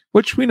cannon,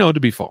 which we know to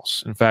be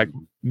false. In fact,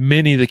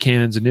 many of the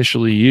cannons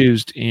initially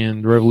used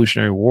in the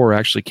Revolutionary War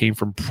actually came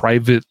from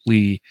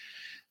privately,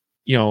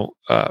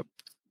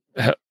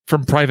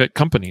 from private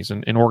companies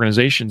and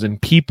organizations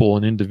and people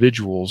and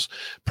individuals,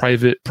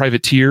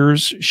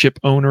 privateers, ship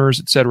owners,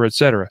 et cetera, et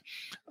cetera.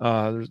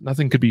 There's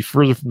nothing could be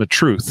further from the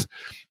truth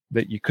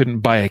that you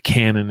couldn't buy a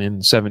cannon in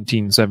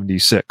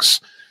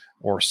 1776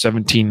 or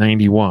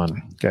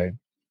 1791. Okay.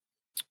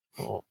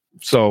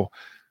 So,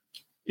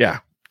 yeah,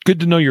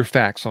 good to know your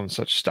facts on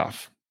such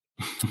stuff.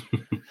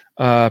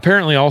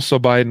 Apparently, also,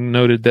 Biden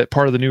noted that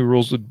part of the new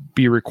rules would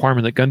be a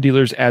requirement that gun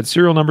dealers add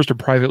serial numbers to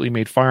privately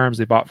made firearms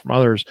they bought from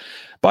others.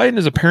 Biden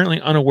is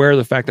apparently unaware of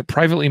the fact that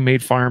privately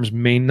made firearms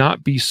may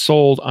not be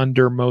sold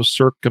under most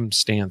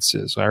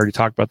circumstances. I already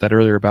talked about that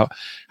earlier, about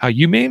how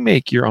you may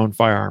make your own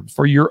firearm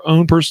for your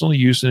own personal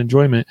use and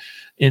enjoyment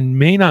and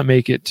may not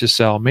make it to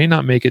sell, may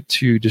not make it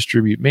to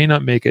distribute, may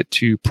not make it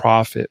to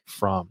profit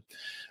from.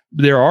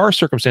 There are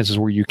circumstances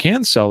where you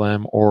can sell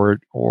them or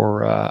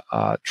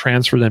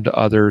transfer them to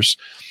others,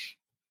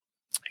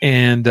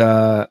 and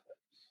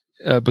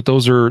but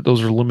those are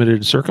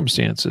limited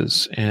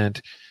circumstances.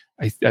 And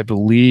I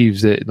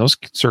believe that in those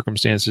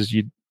circumstances,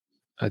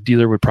 a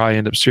dealer would probably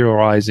end up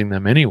serializing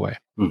them anyway,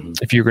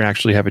 if you're going to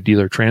actually have a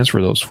dealer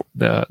transfer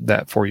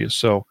that for you.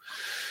 So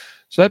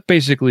that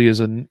basically is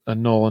a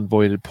null and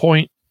voided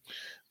point.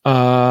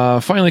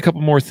 Finally, a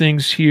couple more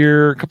things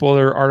here. A couple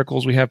other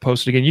articles we have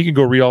posted. Again, you can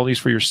go read all these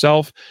for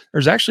yourself.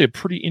 There's actually a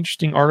pretty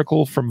interesting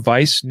article from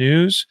Vice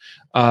News.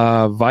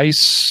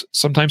 Vice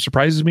sometimes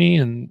surprises me,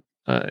 and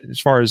as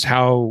far as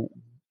how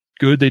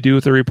good they do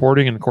with their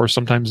reporting, and of course,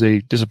 sometimes they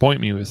disappoint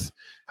me with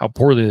how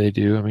poorly they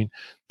do. I mean,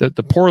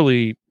 the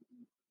poorly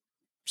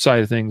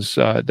side of things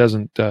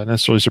doesn't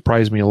necessarily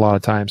surprise me a lot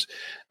of times,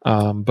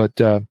 but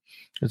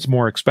it's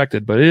more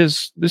expected. But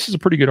this is a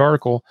pretty good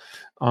article.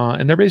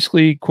 And they're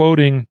basically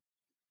quoting,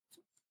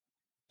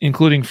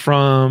 including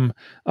from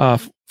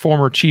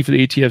former chief of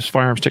the ATF's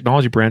firearms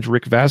technology branch,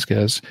 Rick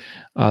Vasquez.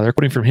 They're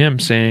quoting from him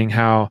saying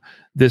how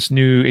this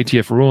new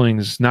ATF ruling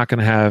is not going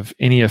to have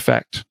any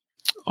effect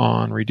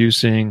on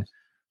reducing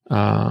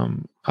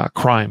violent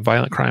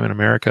crime in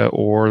America,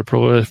 or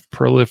the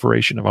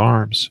proliferation of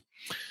arms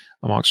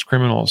amongst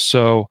criminals.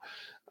 So,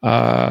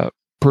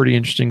 pretty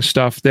interesting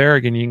stuff there.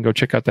 Again, you can go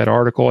check out that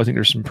article. I think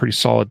there's some pretty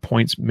solid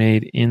points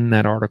made in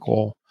that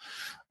article.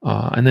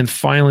 And then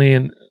finally,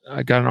 and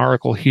I got an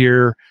article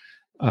here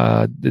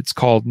that's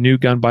called New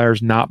Gun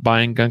Buyers Not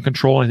Buying Gun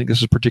Control. I think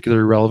this is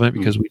particularly relevant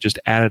because we just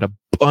added a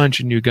bunch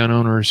of new gun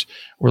owners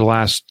over the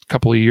last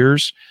couple of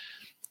years.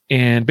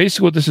 And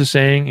basically what this is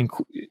saying,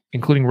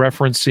 including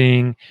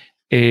referencing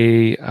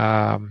a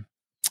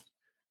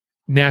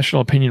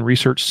National Opinion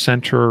Research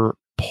Center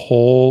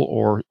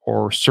poll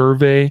or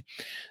survey,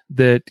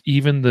 that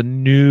even the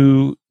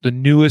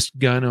newest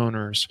gun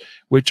owners,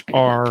 which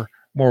are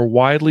more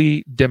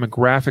widely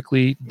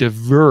demographically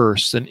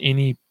diverse than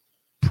any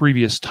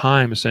previous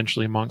time,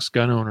 essentially amongst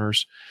gun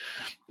owners,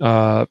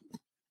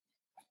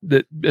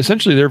 that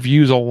essentially their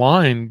views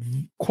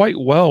align quite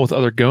well with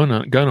other gun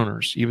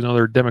owners, even though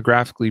they're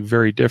demographically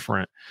very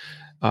different.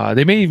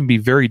 They may even be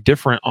very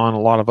different on a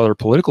lot of other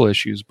political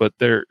issues, but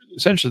they're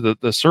essentially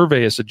the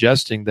survey is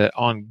suggesting that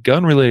on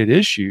gun-related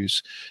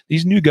issues,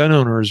 these new gun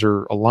owners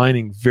are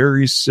aligning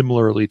very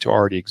similarly to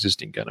already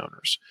existing gun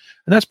owners,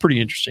 and that's pretty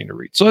interesting to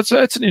read. So that's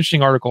an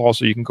interesting article.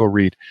 Also, you can go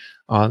read,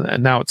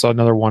 and now it's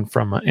another one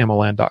from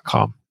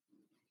AmmoLand.com.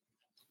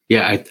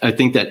 Yeah, I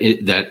think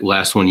that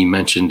last one you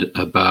mentioned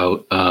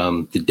about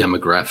the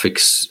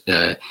demographics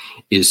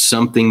is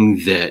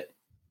something that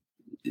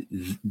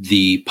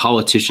the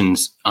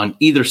politicians on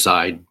either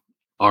side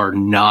are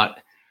not.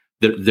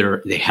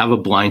 They have a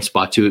blind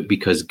spot to it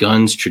because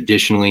guns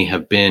traditionally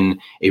have been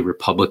a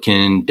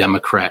Republican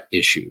Democrat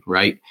issue,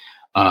 right?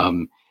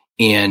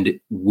 And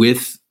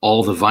with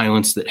all the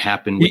violence that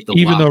happened with the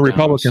even lockdowns, though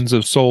Republicans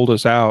have sold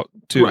us out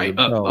too, right?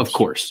 Of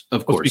course,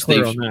 Let's be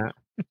clear on that.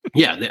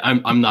 Yeah,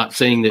 I'm not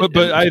saying that,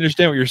 but I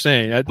understand what you're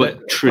saying.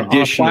 But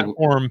traditional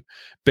platform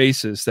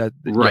basis, that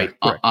right,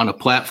 yeah, on a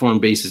platform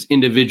basis,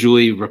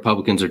 individually,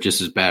 Republicans are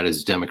just as bad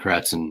as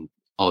Democrats and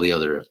all the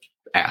other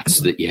acts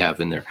that you have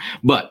in there.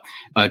 But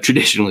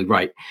traditionally,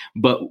 right.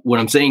 But what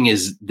I'm saying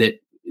is that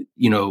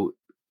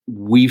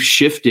we've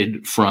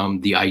shifted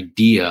from the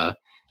idea,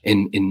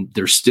 and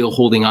they're still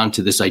holding on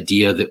to this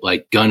idea that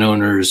like gun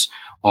owners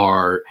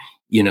are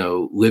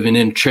living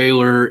in a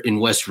trailer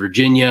in West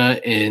Virginia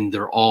and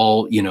they're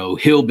all,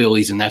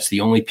 hillbillies, and that's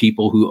the only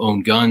people who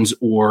own guns,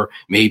 or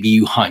maybe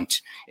you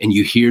hunt. And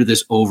you hear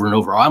this over and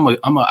over.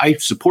 I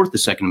support the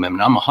Second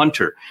Amendment. I'm a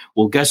hunter.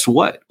 Well, guess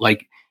what?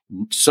 Like,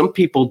 some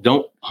people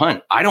don't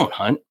hunt. I don't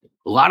hunt.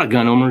 A lot of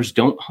gun owners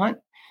don't hunt.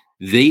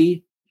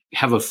 They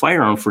have a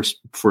firearm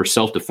for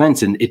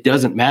self-defense, and it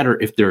doesn't matter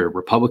if they're a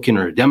Republican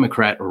or a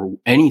Democrat or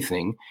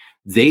anything.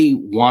 They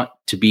want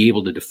to be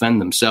able to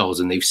defend themselves,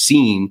 and they've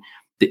seen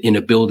the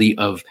inability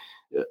of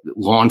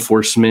law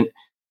enforcement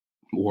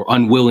or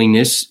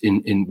unwillingness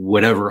in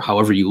whatever,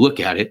 however you look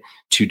at it,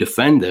 to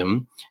defend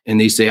them. And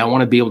they say, I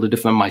want to be able to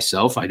defend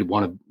myself. I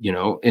want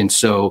to, and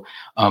so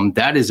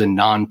that is a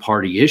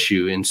non-party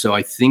issue. And so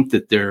I think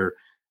that they're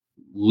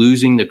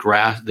losing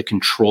the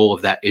control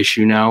of that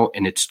issue now.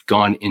 And it's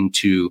gone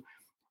into,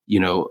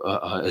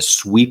 a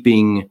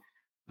sweeping,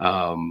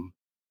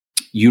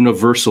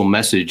 universal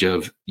message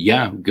of,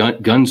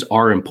 guns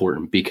are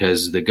important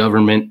because the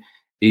government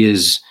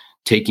is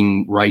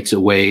taking rights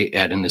away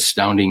at an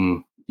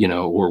astounding,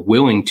 or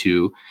willing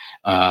to,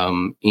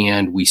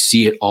 and we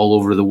see it all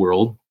over the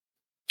world.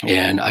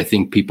 And I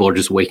think people are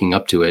just waking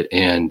up to it,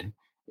 and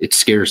it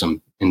scares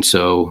them. And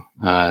so,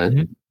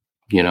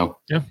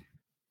 Yeah.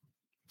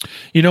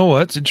 You know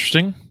what's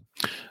interesting?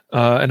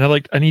 And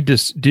I need to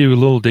do a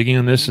little digging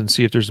on this and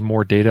see if there's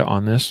more data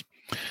on this.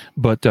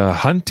 But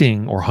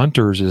hunting or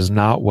hunters is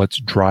not what's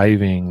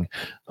driving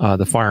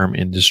the firearm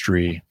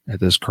industry at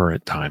this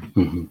current time.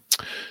 Mm-hmm.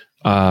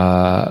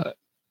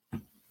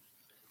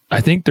 I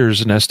think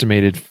there's an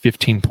estimated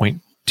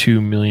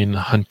 15.2 million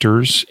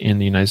hunters in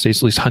the United States,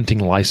 at least hunting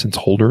license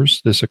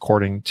holders. This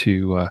according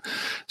to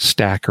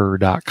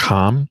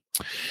Stacker.com.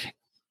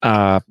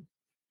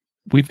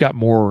 We've got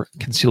more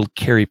concealed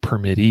carry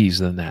permittees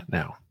than that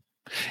now.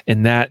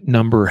 And that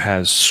number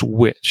has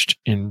switched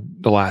in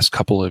the last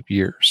couple of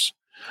years.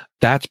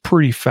 That's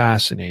pretty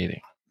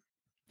fascinating.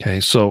 Okay,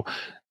 so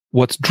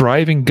what's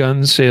driving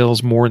gun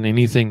sales more than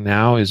anything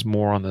now is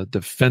more on the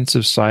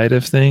defensive side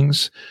of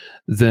things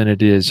than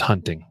it is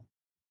hunting.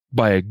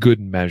 by a good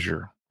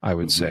measure, I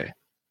would say.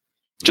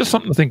 Just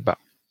something to think about,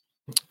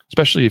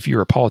 especially if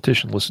you're a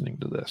politician listening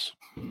to this.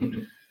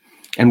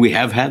 And we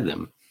have had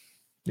them.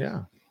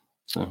 Yeah.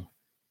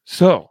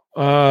 So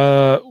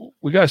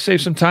we got to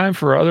save some time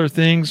for other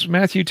things.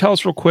 Matthew, tell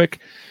us real quick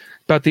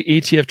about the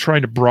ATF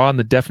trying to broaden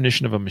the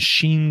definition of a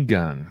machine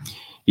gun.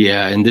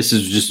 Yeah, and this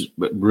is just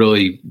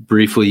really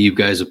briefly, you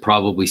guys have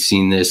probably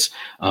seen this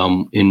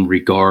in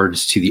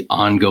regards to the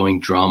ongoing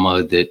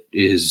drama that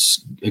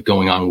is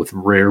going on with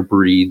Rare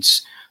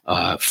Breed's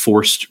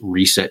forced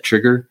reset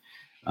trigger.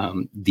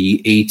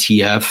 The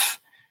ATF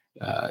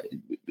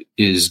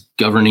is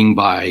governing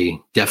by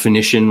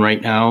definition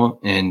right now,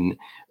 and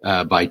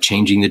by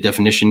changing the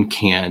definition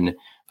can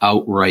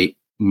outright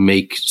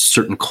make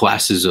certain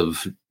classes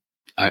of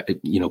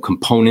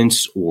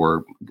components,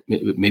 or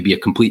maybe a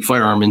complete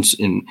firearm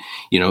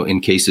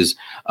in cases,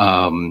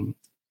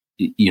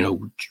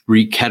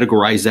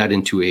 recategorize that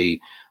into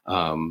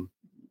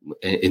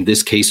in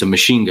this case, a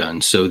machine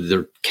gun. So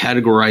they're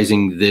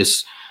categorizing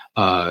this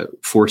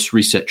forced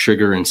reset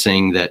trigger and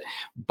saying that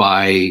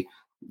by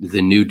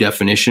the new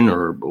definition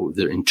or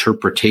the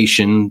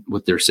interpretation,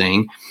 what they're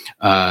saying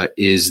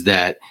is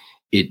that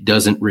it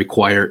doesn't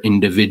require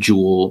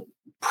individual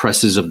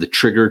presses of the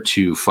trigger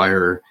to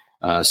fire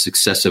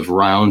successive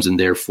rounds, and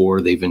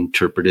therefore they've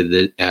interpreted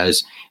it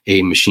as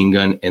a machine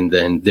gun, and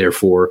then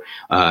therefore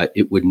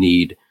it would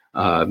need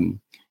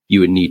you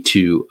would need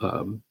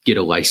to get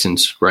a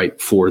license, right,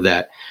 for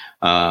that,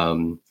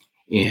 and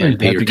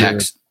pay your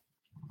tax.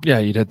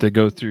 You'd have to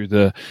go through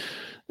the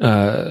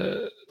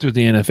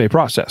NFA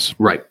process,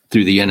 right?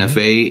 Through the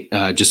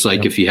NFA, just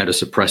like if you had a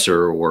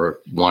suppressor or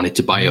wanted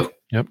to buy a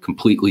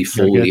completely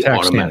fully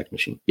automatic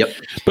machine.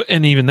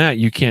 And even that,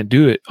 you can't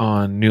do it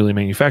on newly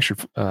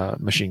manufactured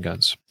machine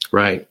guns.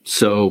 Right.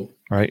 So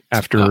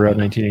after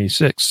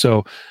 1986.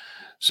 So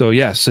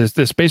yes,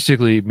 this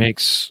basically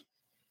makes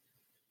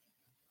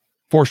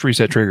forced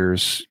reset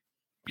triggers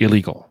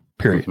illegal,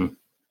 period.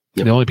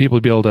 The only people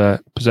who'd be able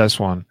to possess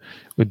one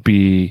would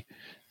be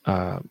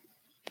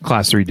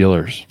class 3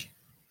 dealers,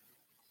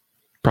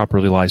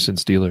 properly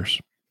licensed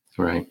dealers.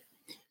 Right.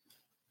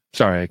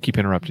 Sorry, I keep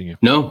interrupting you.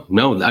 No.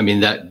 I mean,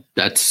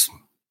 that's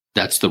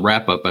the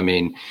wrap up. I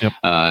mean,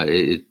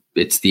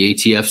 it's the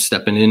ATF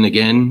stepping in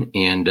again,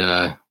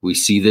 and we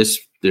see this.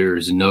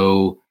 There's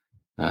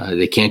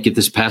they can't get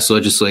this passed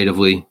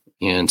legislatively,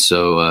 and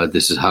so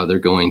this is how they're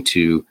going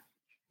to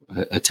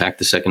attack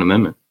the Second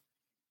Amendment.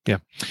 Yeah,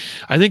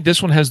 I think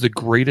this one has the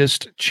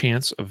greatest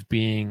chance of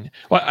being.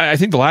 Well, I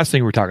think the last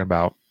thing we're talking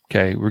about,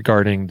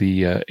 regarding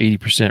the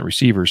 80%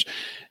 receivers,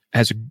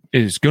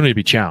 is going to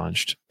be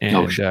challenged,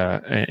 and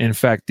in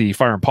fact, the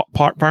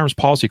Firearms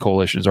Policy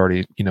Coalition has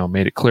already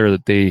made it clear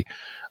that they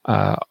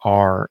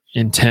are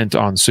intent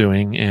on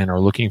suing and are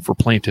looking for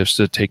plaintiffs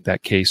to take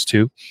that case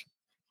too.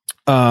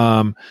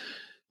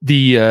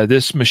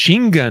 This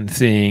machine gun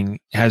thing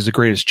has the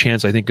greatest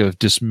chance, I think, of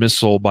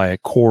dismissal by a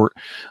court,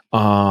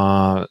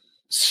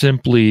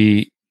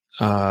 simply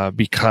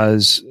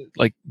because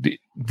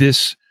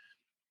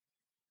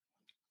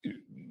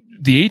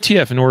the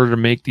ATF, in order to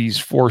make these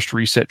forced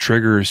reset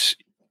triggers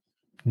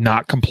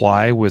not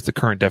comply with the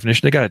current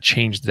definition, they got to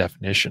change the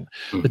definition.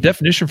 The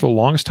definition for the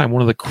longest time,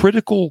 one of the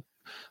critical,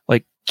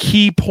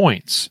 key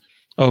points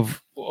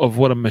of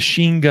what a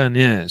machine gun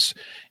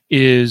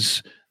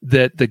is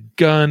that the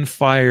gun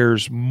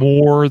fires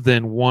more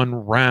than one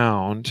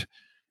round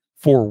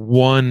for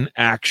one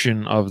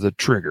action of the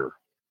trigger.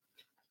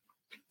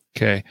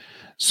 Okay.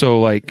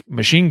 So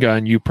machine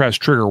gun, you press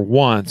trigger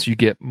once, you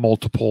get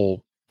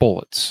multiple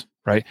bullets.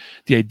 Right.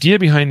 The idea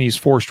behind these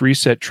forced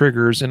reset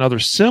triggers and other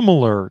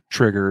similar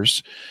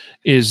triggers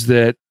is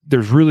that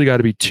there's really got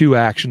to be two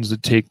actions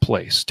that take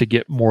place to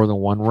get more than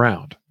one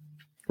round.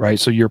 Right.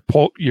 So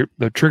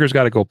the trigger's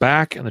got to go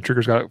back and the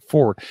trigger's got to go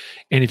forward.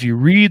 And if you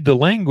read the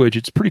language,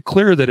 it's pretty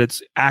clear that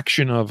it's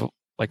action of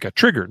a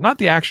trigger, not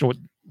the action of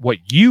what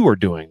you are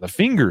doing, the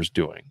finger's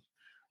doing.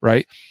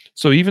 Right.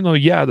 So even though,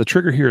 the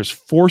trigger here is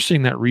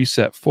forcing that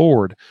reset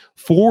forward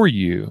for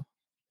you,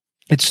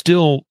 it's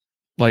still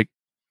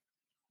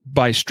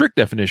by strict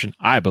definition,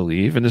 I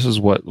believe, and this is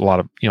what a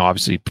lot of,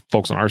 obviously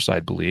folks on our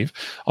side believe,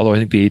 although I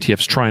think the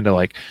ATF's trying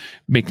to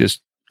make this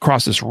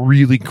cross this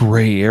really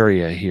gray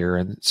area here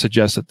and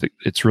suggest that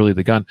it's really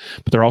the gun,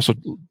 but they're also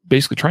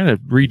basically trying to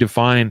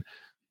redefine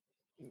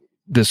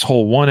this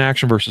whole one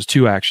action versus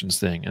two actions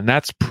thing. And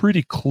that's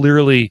pretty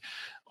clearly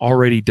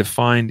already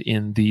defined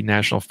in the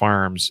National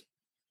Firearms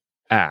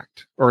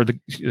Act, or the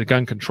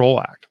Gun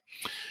Control Act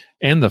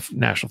and the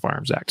National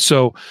Firearms Act.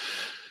 So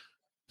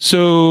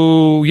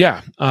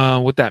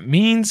what that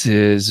means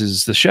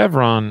is the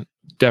Chevron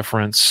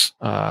deference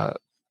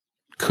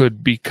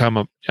could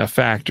become a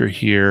factor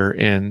here,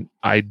 and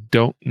I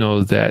don't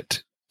know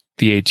that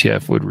the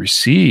ATF would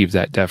receive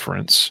that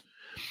deference.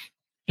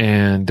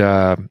 And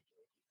I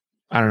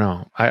don't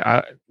know.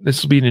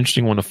 This will be an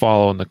interesting one to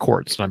follow in the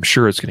courts, and I'm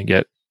sure it's going to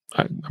get.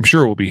 I'm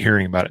sure we'll be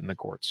hearing about it in the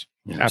courts.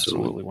 Yeah,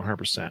 absolutely,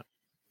 100%.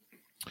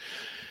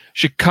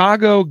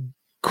 Chicago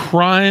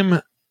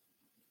crime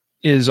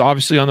is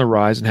obviously on the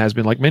rise and has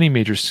been, like many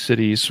major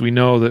cities. We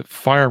know that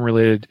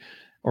firearm-related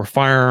or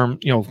firearm,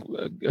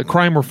 a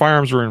crime where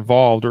firearms are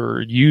involved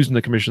or used in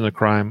the commission of the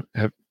crime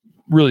have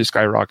really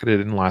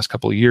skyrocketed in the last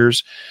couple of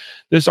years.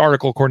 This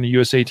article, according to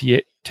USA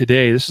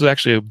Today, this is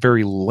actually a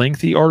very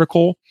lengthy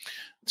article.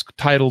 It's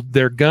titled,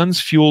 "Their Guns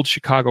Fueled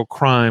Chicago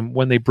Crime.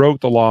 When They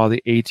Broke the Law,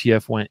 the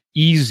ATF Went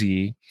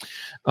Easy."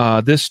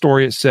 This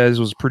story, it says,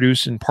 was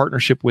produced in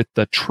partnership with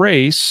The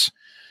Trace,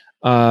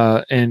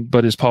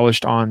 but is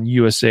published on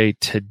USA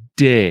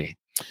Today.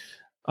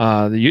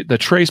 The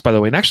Trace, by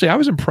the way, and actually I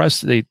was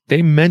impressed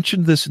they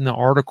mentioned this in the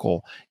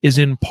article, is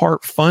in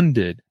part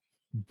funded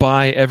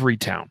by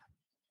Everytown.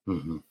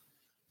 Mm-hmm.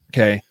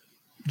 Okay,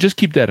 just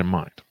keep that in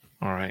mind.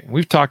 All right,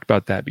 we've talked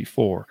about that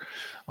before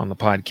on the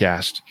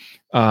podcast.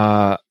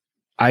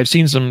 I've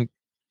seen some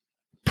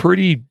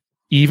pretty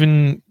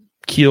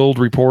even-keeled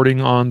reporting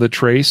on The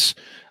Trace.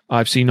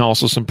 I've seen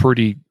also some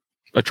pretty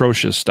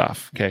atrocious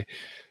stuff. Okay,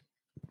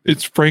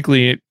 it's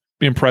frankly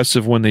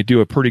impressive when they do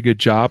a pretty good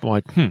job. I'm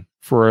like,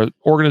 for an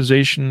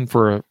organization,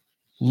 for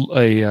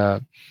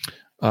a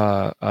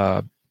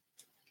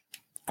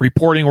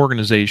reporting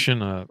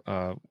organization,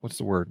 what's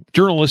the word?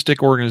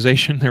 Journalistic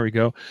organization. There we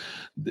go.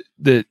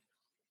 That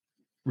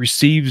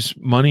receives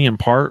money in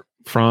part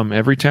from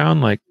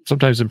Everytown. Like,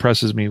 sometimes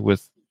impresses me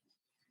with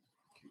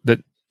that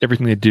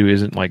everything they do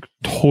isn't like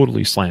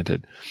totally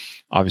slanted.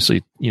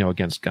 Obviously,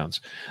 against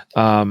guns.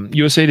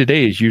 USA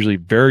Today is usually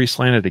very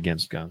slanted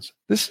against guns.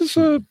 This is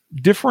a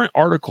different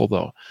article,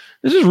 though.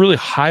 This is really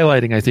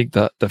highlighting, I think,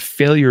 the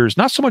failures,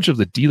 not so much of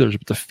the dealers,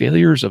 but the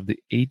failures of the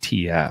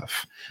ATF.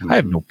 Mm-hmm. I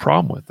have no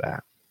problem with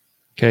that.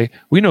 Okay,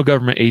 we know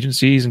government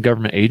agencies and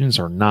government agents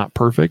are not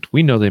perfect.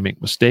 We know they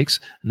make mistakes.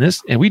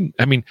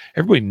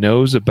 Everybody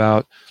knows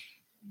about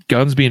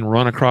guns being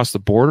run across the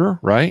border,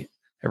 right?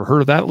 Ever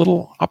heard of that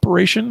little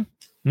operation?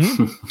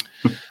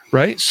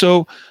 Right?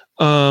 So,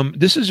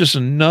 this is just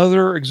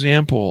another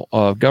example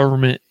of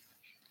government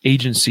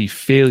agency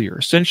failure.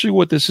 Essentially,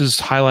 what this is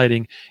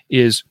highlighting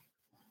is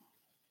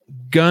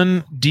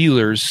gun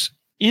dealers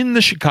in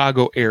the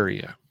Chicago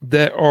area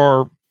that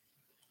are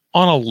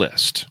on a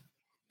list.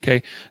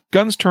 Okay,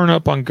 guns turn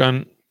up on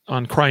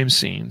crime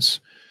scenes.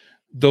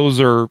 Those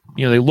are,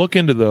 they look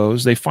into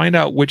those, they find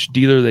out which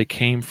dealer they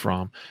came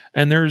from,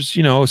 and there's,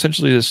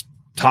 essentially this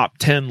top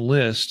 10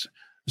 list.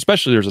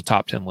 Especially there's a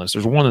top 10 list.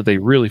 There's one that they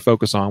really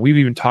focus on. We've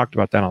even talked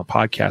about that on the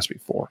podcast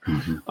before,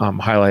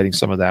 highlighting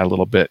some of that a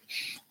little bit.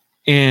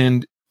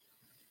 And,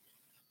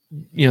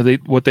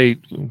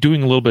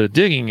 doing a little bit of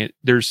digging,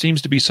 there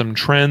seems to be some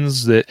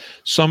trends that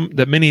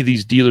many of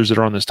these dealers that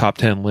are on this top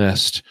 10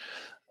 list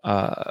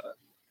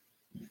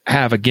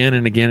have again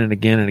and again and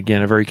again and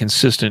again a very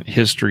consistent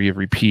history of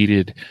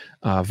repeated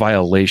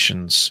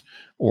violations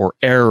or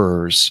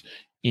errors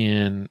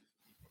in,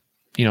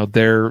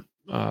 their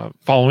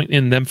following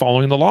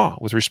the law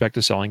with respect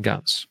to selling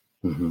guns.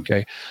 Mm-hmm.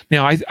 Okay.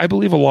 Now, I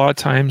believe a lot of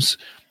times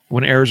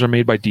when errors are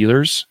made by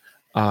dealers,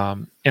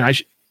 and I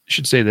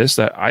should say this,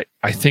 that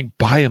I think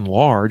by and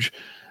large,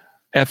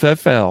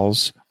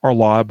 FFLs are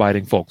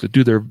law-abiding folk that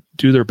do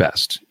their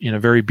best in a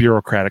very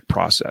bureaucratic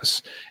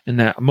process. And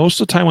that most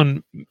of the time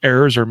when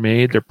errors are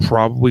made, they're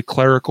probably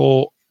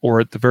clerical or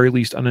at the very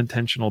least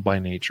unintentional by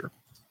nature.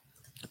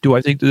 Do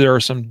I think that there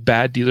are some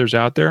bad dealers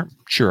out there?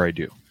 Sure, I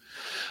do.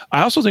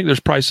 I also think there's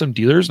probably some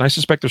dealers, and I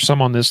suspect there's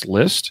some on this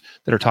list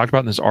that are talked about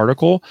in this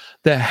article,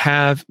 that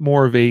have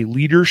more of a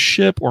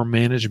leadership or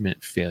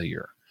management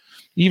failure.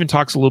 He even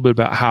talks a little bit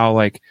about how,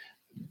 like,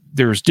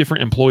 there's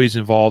different employees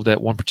involved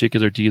at one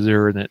particular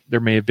dealer, and that there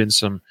may have been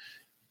some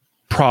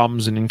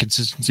problems and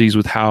inconsistencies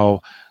with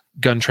how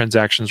gun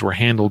transactions were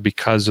handled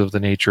because of the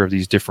nature of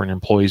these different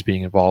employees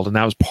being involved. And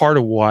that was part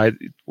of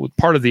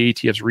the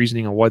ATF's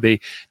reasoning on why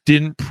they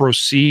didn't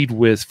proceed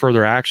with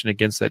further action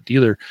against that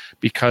dealer,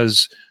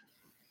 because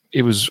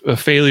it was a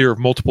failure of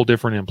multiple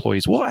different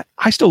employees. Well,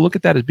 I still look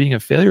at that as being a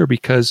failure,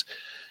 because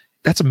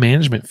that's a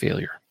management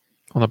failure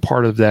on the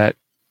part of that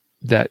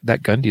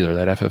gun dealer,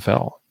 that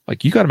FFL.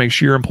 Like, you got to make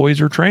sure your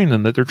employees are trained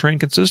and that they're trained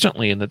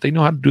consistently and that they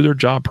know how to do their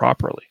job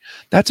properly.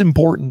 That's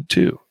important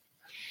too.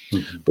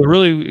 Mm-hmm. But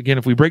really, again,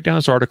 if we break down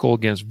this article,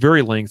 again, it's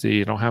very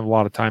lengthy. I don't have a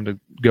lot of time to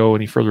go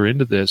any further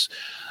into this.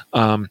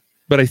 But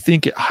I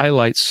think it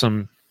highlights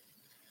some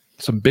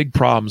big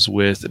problems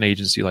with an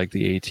agency like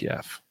the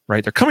ATF.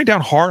 Right? They're coming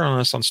down hard on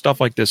us on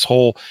stuff like this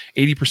whole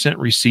 80%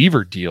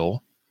 receiver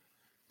deal.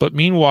 But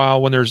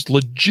meanwhile, when there's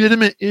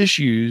legitimate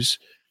issues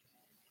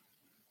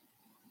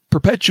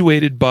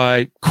perpetuated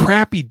by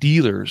crappy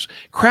dealers,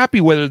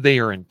 crappy whether they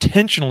are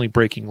intentionally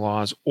breaking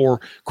laws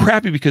or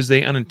crappy because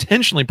they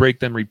unintentionally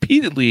break them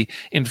repeatedly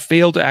and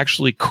fail to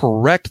actually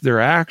correct their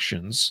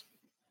actions,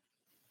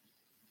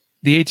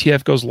 the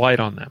ATF goes light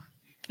on them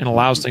and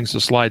allows things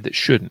to slide that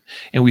shouldn't.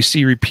 And we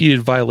see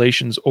repeated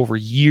violations over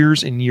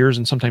years and years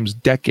and sometimes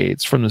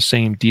decades from the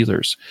same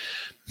dealers.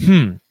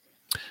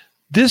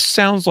 This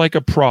sounds like a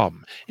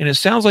problem, and it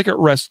sounds like it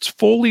rests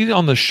fully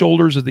on the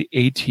shoulders of the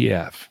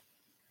ATF.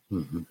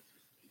 Mm-hmm.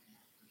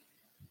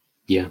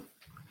 Yeah.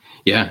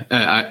 Yeah,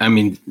 I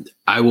mean,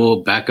 I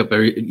will back up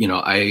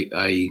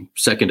I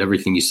second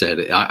everything you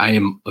said. I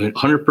am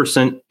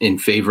 100% in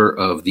favor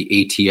of the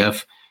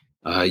ATF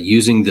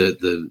using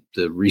the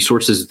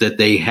resources that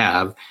they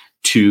have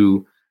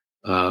to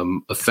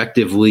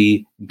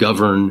effectively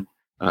govern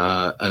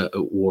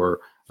or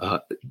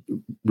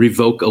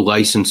revoke a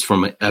license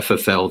from an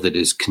FFL that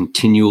is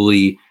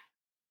continually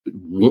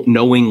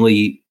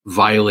knowingly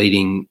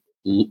violating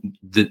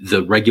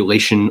the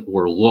regulation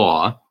or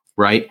law,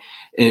 right?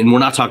 And we're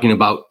not talking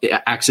about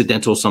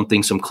accidental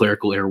something, some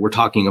clerical error. We're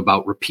talking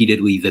about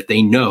repeatedly that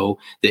they know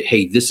that,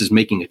 hey, this is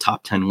making a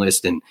top 10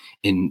 list and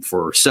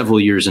for several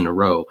years in a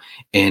row.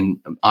 And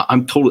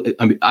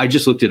I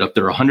just looked it up.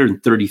 There are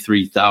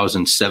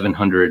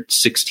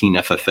 133,716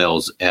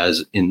 FFLs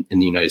as in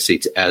the United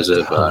States as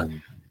of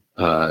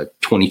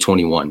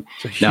 2021.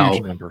 It's a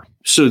huge number.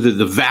 So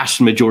the vast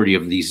majority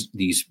of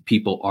these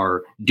people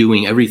are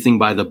doing everything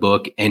by the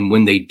book, and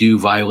when they do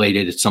violate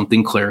it, it's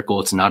something clerical.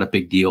 It's not a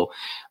big deal.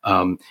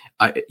 The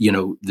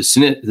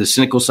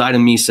cynical side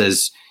of me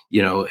says,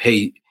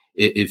 hey,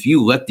 if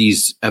you let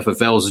these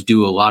FFLs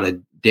do a lot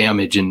of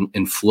damage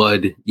and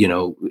flood,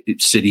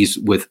 cities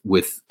with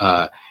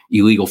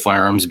illegal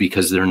firearms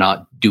because they're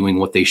not doing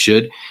what they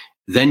should,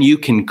 then you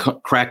can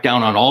crack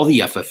down on all the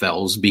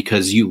FFLs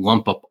because you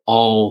lump up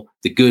all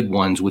the good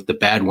ones with the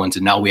bad ones.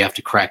 And now we have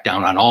to crack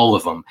down on all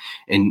of them.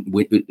 And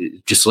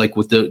just like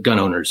with the gun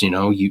owners,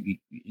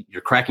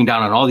 you're cracking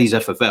down on all these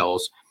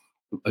FFLs,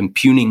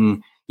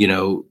 impugning,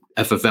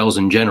 FFLs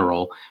in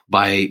general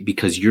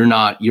because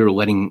you're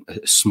letting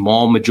a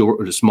small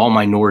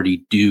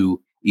minority do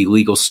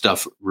illegal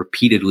stuff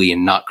repeatedly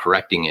and not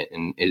correcting it.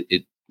 And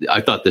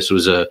I thought this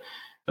was a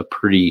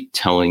pretty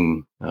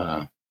telling,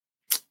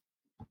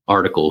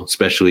 article,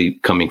 especially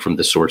coming from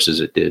the sources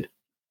it did,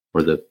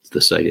 or the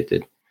site it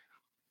did.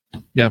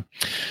 Yeah.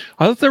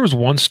 I thought there was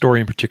one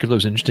story in particular that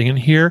was interesting in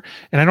here,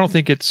 and I don't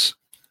think it's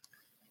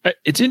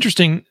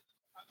interesting,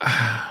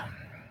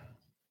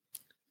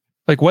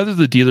 like whether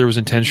the dealer was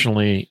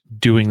intentionally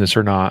doing this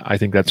or not. I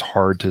think that's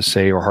hard to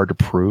say or hard to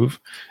prove.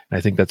 And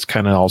I think that's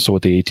kind of also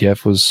what the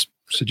ATF was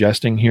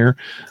suggesting here,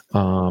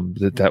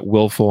 that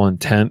willful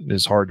intent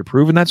is hard to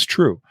prove, and that's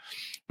true.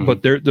 Mm-hmm.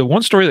 But the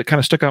one story that kind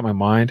of stuck out in my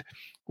mind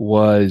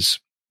was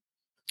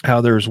how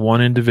there's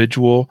one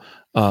individual,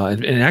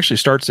 and it actually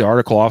starts the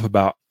article off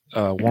about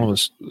one of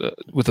us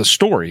with a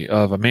story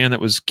of a man that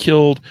was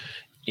killed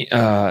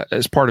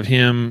as part of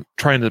him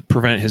trying to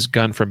prevent his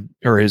car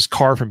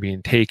from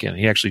being taken.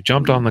 He actually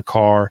jumped on the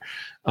car,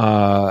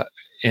 and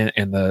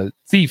the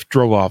thief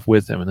drove off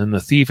with him. And then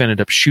the thief ended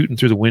up shooting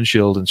through the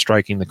windshield and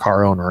striking the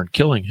car owner and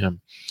killing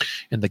him.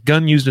 And the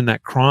gun used in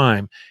that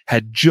crime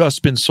had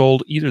just been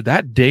sold either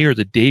that day or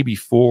the day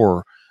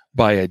before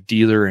by a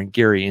dealer in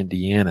Gary,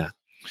 Indiana.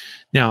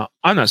 Now,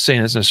 I'm not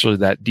saying it's necessarily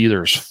that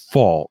dealer's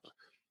fault,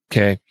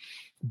 okay?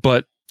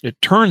 But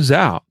it turns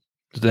out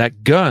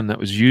that gun that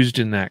was used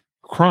in that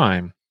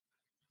crime,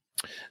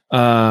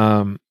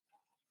 that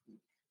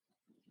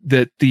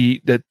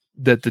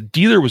the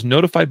dealer was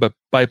notified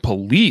by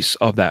police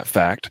of that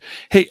fact.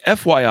 Hey,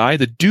 FYI,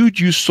 the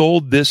dude you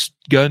sold this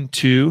gun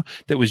to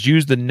that was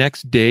used the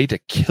next day to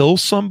kill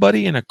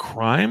somebody in a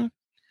crime,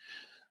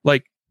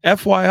 like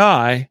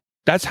FYI,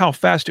 that's how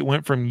fast it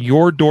went from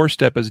your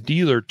doorstep as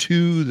dealer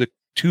to the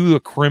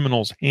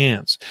criminal's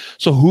hands.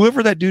 So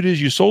whoever that dude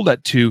is you sold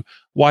that to,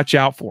 watch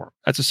out for him.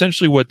 That's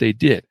essentially what they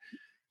did.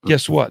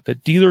 Guess what? The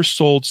dealer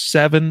sold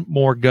 7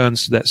 more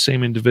guns to that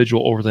same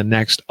individual over the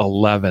next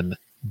 11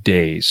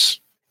 days.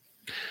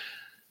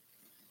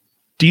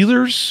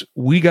 Dealers,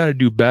 we got to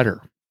do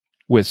better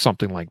with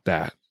something like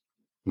that.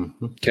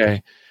 Mm-hmm.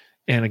 Okay.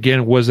 And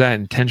again, was that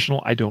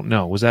intentional? I don't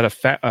know. Was that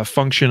a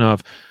function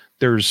of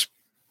there's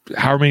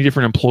how many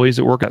different employees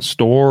that work at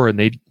store and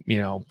they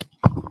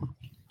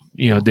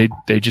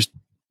just,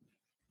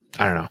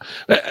 I don't know.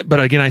 But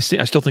again, I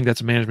still think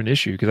that's a management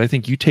issue because I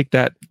think you take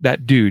that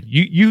dude,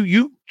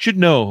 you should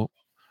know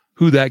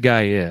who that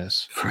guy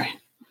is. Right.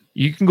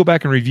 You can go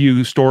back and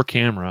review store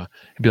camera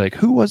and be like,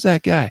 who was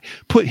that guy?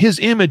 Put his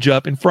image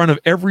up in front of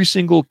every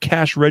single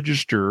cash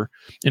register,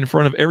 in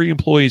front of every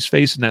employee's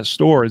face in that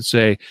store and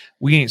say,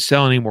 we ain't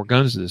selling any more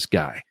guns to this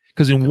guy.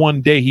 Because in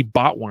one day he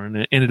bought one and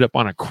it ended up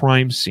on a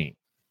crime scene.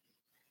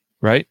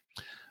 Right?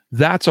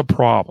 That's a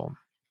problem.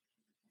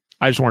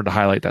 I just wanted to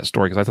highlight that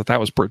story because I thought that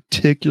was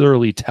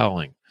particularly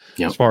telling.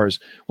 Yep. As far as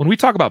when we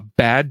talk about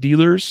bad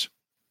dealers,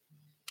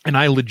 and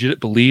I legit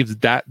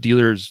believe that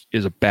dealer is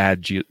a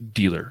bad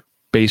dealer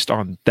based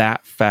on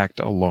that fact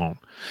alone.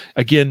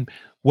 Again,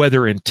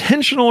 whether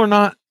intentional or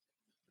not,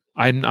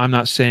 I'm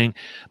not saying,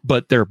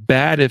 but they're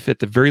bad if at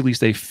the very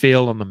least they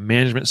fail on the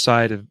management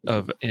side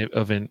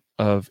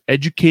of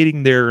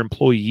educating their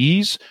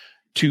employees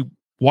to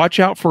watch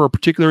out for a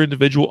particular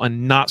individual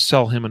and not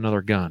sell him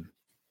another gun.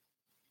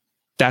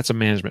 That's a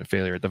management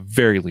failure at the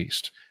very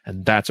least,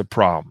 and that's a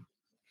problem.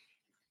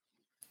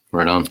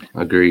 Right on.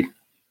 Agreed.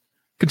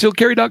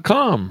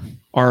 ConcealedCarry.com.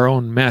 Our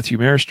own Matthew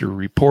Marister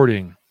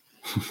reporting.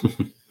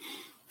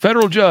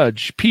 Federal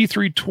judge,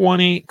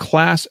 P320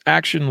 class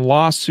action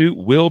lawsuit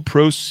will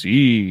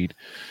proceed.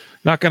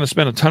 Not going to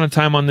spend a ton of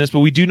time on this,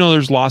 but we do know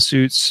there's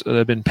lawsuits that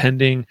have been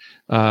pending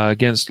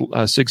against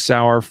Sig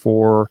Sauer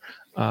for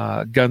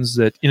guns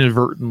that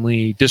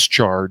inadvertently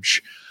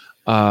discharge,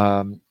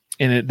 and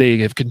they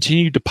have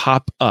continued to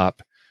pop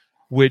up,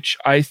 which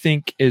I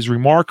think is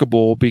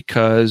remarkable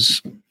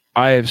because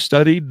I have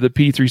studied the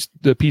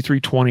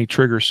P320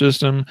 trigger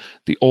system,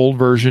 the old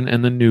version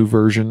and the new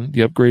version,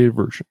 the upgraded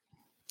version,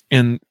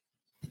 and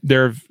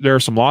there are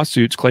some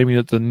lawsuits claiming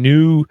that the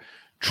new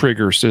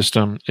trigger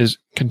system is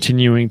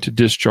continuing to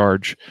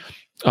discharge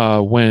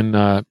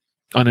when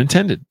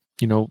unintended,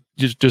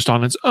 just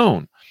on its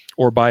own,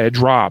 or by a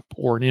drop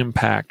or an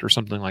impact or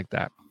something like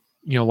that,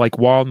 like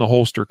while in the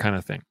holster kind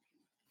of thing.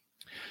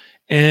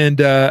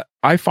 And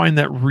I find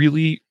that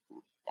really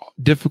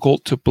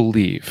difficult to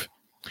believe.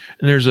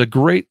 And there's a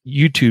great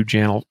YouTube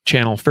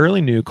channel,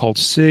 fairly new, called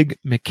Sig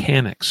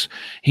Mechanics.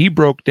 He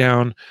broke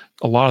down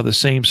a lot of the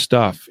same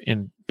stuff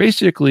and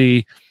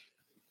basically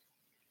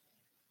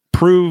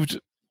proved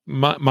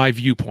my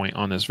viewpoint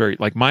on this, very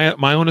like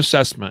my own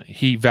assessment.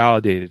 He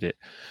validated it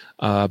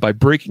by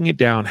breaking it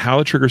down, how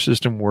the trigger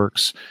system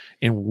works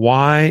and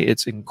why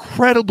it's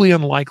incredibly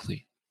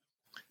unlikely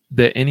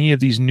that any of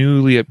these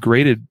newly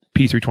upgraded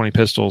P320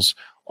 pistols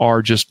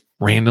are just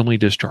randomly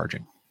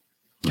discharging.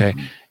 Okay.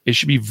 Mm-hmm. It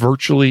should be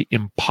virtually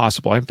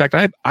impossible. In fact,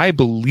 I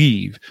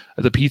believe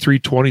that the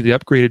P320, the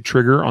upgraded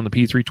trigger on the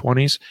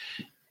P320s,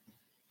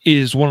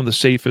 is one of the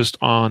safest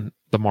on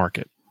the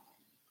market.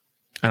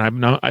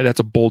 And that's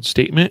a bold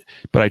statement,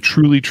 but I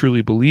truly,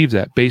 truly believe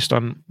that based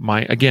on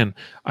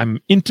I'm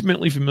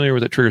intimately familiar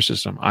with that trigger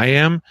system. I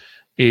am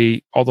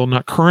although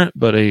not current,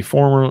 but a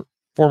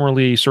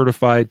formerly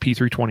certified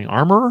P320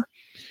 armorer.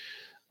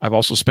 I've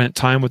also spent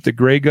time with the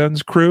Gray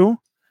Guns crew.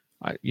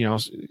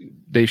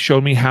 They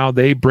showed me how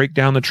they break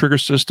down the trigger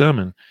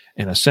system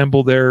and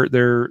assemble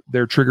their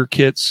trigger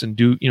kits and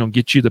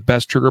get you the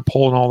best trigger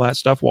pull and all that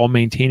stuff while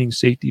maintaining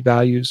safety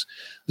values.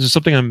 This is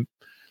something I'm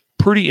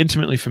pretty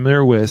intimately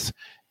familiar with.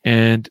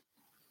 And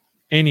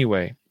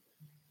anyway,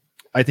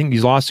 I think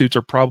these lawsuits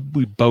are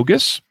probably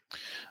bogus.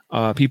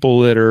 People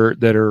that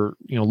are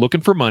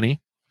looking for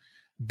money.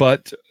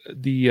 But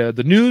the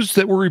news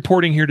that we're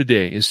reporting here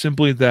today is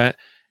simply that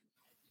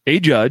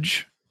a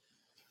judge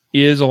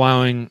is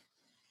allowing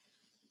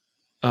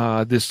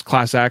this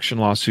class action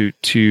lawsuit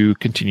to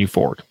continue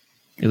forward,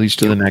 at least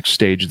to the next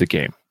stage of the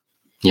game.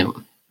 Yeah,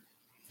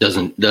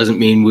 doesn't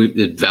mean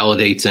it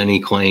validates any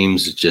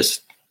claims. It's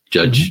just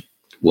judge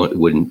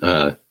wouldn't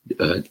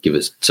give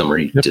a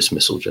summary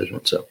dismissal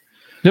judgment.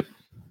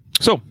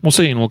 So we'll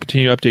see, and we'll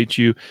continue to update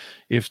you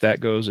if that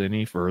goes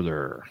any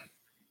further.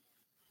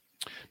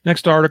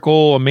 Next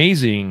article,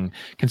 amazing.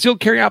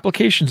 Concealed carry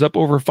applications up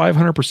over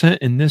 500%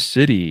 in this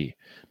city.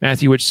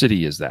 Matthew, which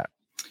city is that?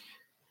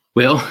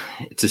 Well,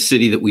 it's a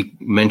city that we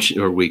mentioned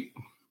or we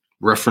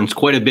referenced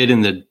quite a bit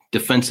in the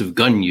defensive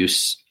gun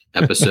use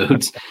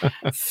episodes.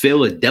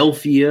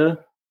 Philadelphia,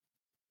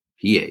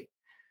 PA.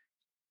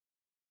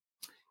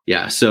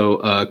 Yeah, so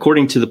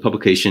according to the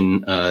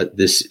publication,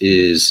 this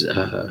is,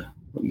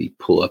 let me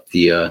pull up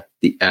the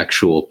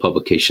actual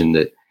publication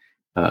that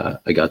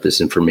I got this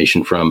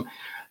information from.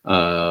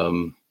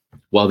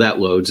 While that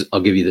loads, I'll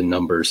give you the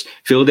numbers.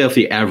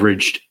 Philadelphia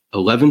averaged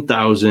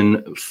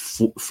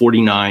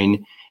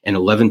 11,049 and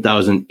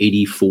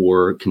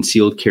 11,084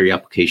 concealed carry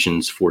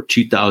applications for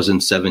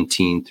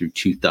 2017 through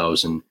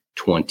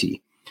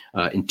 2020.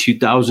 In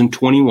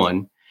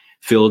 2021,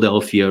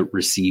 Philadelphia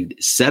received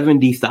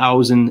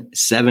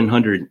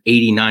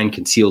 70,789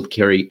 concealed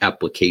carry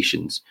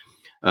applications,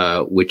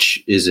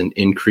 which is an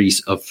increase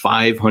of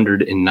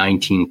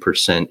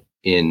 519%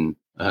 in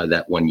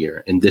that 1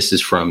 year. And this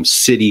is from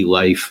City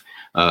Life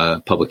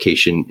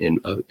publication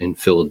in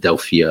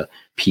Philadelphia,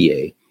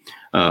 PA.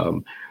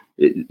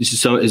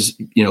 So is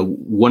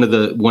one of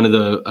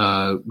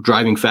the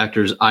driving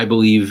factors, I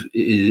believe,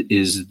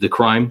 is the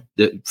crime.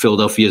 That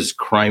Philadelphia's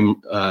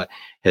crime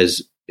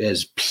has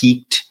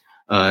peaked,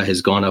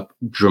 has gone up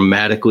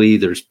dramatically.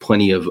 There's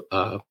plenty of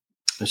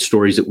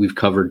stories that we've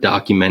covered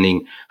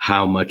documenting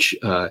how much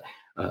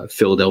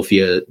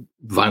Philadelphia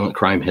violent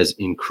crime has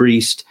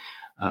increased.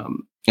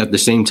 At the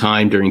same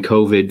time, during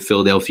COVID,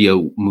 Philadelphia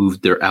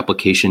moved their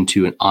application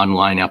to an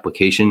online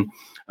application,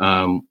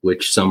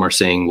 which some are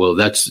saying, well,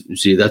 that's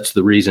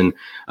the reason.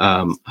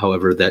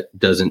 However, that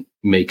doesn't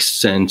make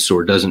sense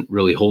or doesn't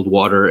really hold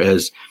water,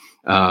 as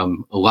a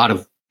lot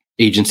of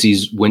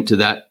agencies went to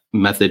that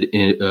method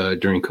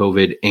during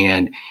COVID,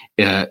 and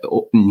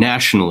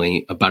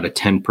nationally, about a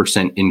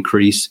 10%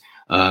 increase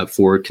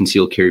for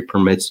concealed carry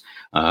permits,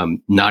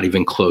 not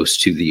even close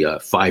to the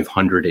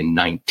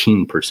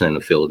 519%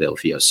 of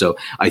Philadelphia. So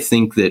I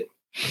think that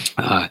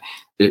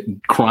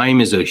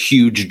crime is a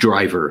huge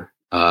driver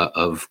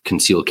of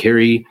concealed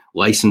carry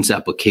license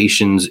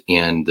applications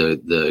and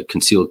the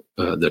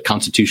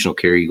constitutional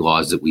carry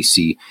laws that we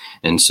see.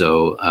 And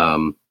so,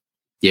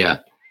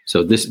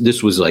 so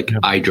this was like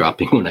eye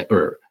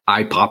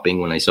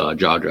popping when I saw,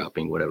 jaw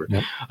dropping, whatever,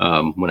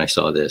 when I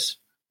saw this.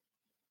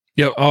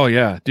 Yeah. Oh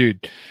yeah,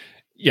 dude.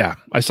 Yeah.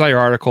 I saw your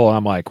article and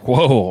I'm like,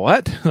 whoa,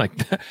 what? Like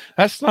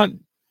that's not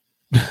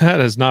That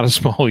is not a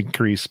small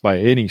increase by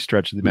any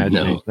stretch of the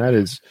imagination.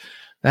 No.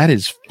 That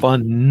is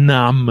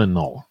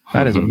phenomenal.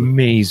 That is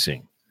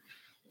amazing.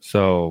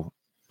 So,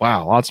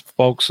 wow, lots of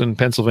folks in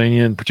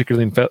Pennsylvania and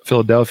particularly in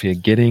Philadelphia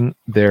getting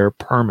their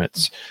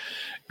permits.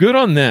 Good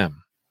on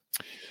them.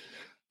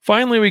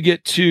 Finally, we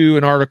get to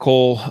an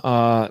article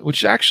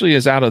which actually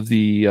is out of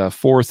the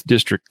 4th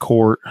District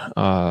Court,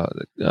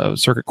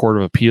 Circuit Court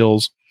of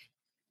Appeals,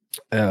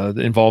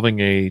 involving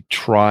a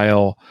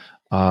trial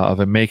of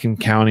a Macon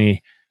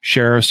County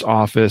Sheriff's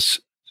Office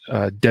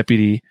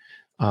deputy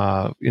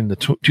in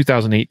the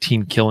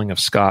 2018 killing of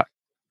Scott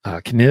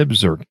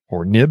Knibbs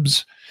or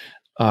Nibs.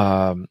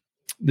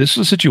 This is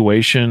a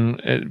situation,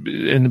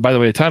 and by the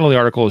way, the title of the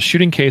article is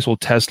 "Shooting Case Will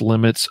Test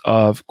Limits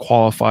of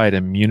Qualified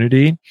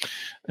Immunity,"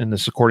 and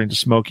this according to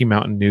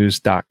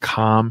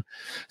SmokyMountainNews.com.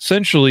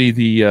 Essentially,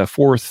 the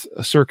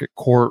 4th Circuit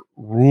Court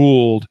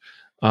ruled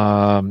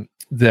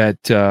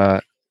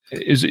that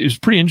is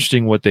pretty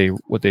interesting what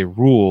they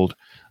ruled,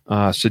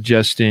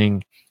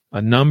 suggesting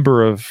a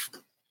number of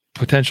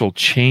potential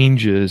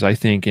changes, I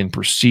think, in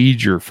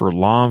procedure for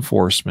law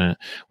enforcement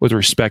with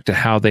respect to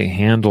how they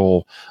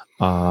handle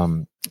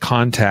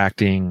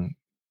contacting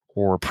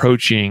or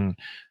approaching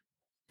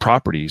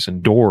properties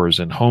and doors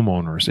and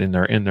homeowners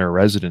in their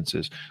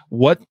residences.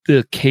 What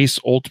the case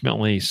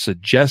ultimately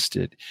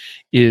suggested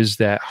is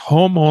that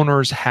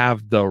homeowners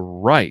have the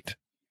right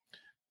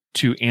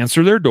to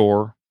answer their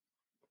door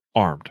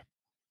armed.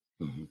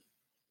 Mm-hmm.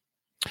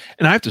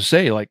 And I have to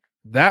say, like,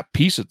 that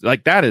piece of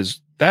that is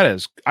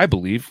I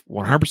believe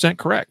 100%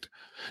 correct.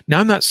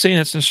 Now, I'm not saying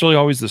it's necessarily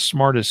always the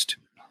smartest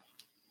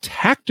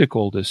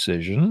tactical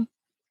decision,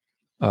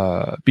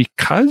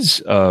 because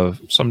of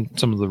some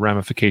of the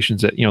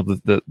ramifications that,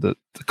 the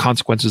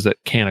consequences that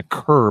can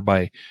occur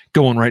by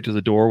going right to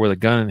the door with a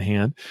gun in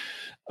hand.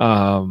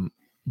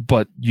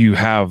 But you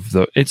have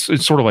it's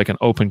sort of like an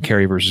open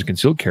carry versus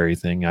concealed carry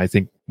thing. I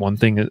think one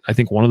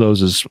of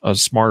those is a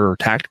smarter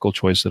tactical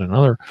choice than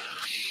another.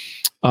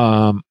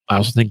 I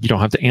also think you don't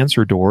have to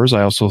answer doors.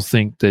 I also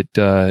think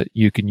that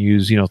you can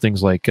use,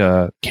 things like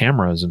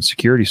cameras and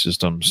security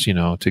systems,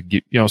 to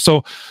get,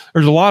 so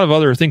there's a lot of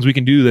other things we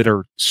can do that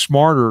are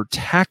smarter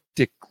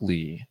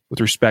tactically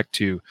with respect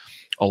to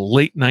a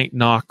late night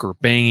knock or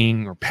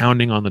banging or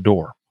pounding on the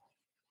door.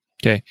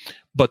 Okay.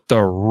 But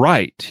the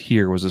right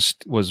here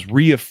was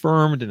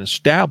reaffirmed and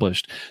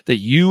established that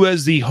you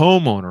as the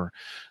homeowner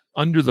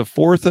under the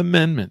 4th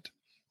Amendment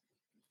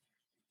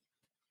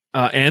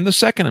and the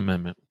 2nd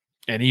Amendment,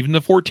 and even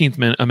the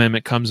 14th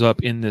Amendment comes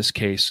up in this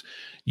case,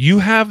 you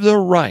have the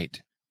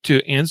right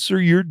to answer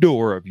your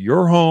door of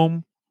your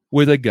home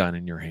with a gun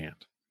in your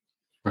hand.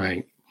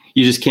 Right.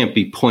 You just can't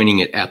be pointing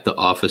it at the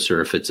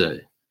officer if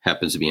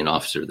happens to be an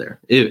officer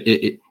there.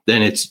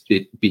 Then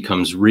it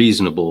becomes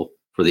reasonable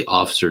for the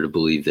officer to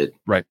believe that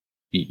right.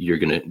 You're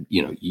going to,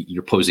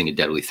 you're posing a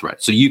deadly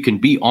threat. So you can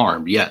be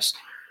armed, yes.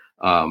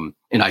 And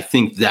I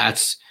think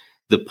that's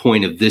the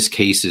point of this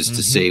case is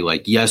to say,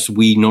 like, yes,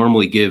 we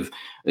normally give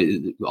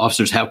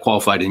officers have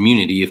qualified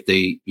immunity if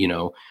they,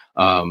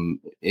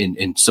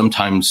 and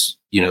sometimes,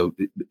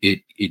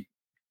 it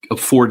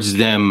affords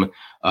them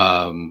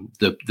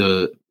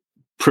the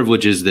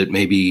privileges that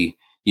maybe,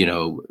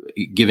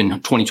 given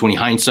 2020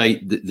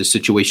 hindsight, the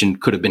situation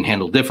could have been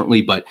handled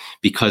differently, but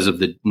because of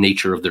the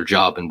nature of their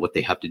job and what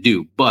they have to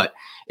do. But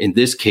in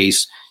this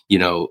case,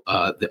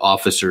 the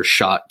officer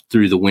shot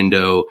through the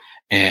window,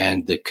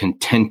 and the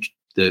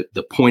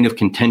point of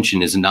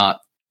contention is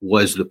not,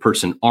 was the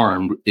person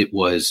armed? It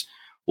was,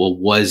 well,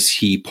 was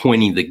he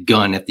pointing the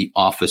gun at the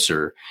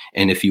officer?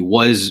 And if he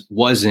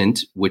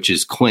wasn't, which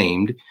is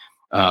claimed,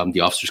 the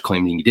officer's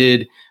claiming he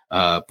did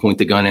point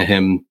the gun at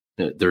him.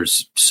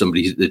 There's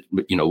somebody that,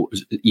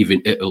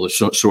 even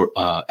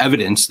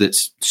evidence that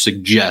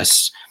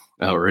suggests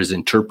or is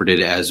interpreted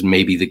as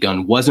maybe the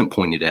gun wasn't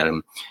pointed at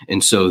him.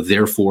 And so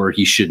therefore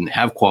he shouldn't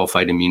have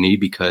qualified immunity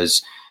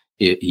because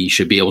he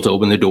should be able to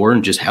open the door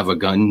and just have a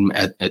gun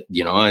at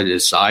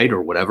his side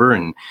or whatever.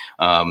 And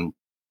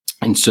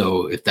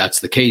so if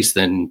that's the case,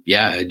 then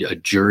yeah, a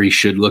jury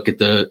should look at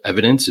the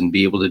evidence and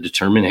be able to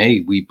determine,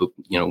 hey, we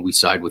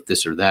side with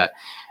this or that.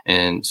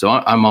 And so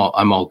I'm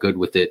all good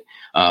with it.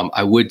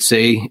 I would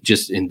say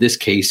just in this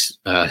case,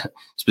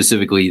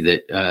 specifically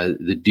that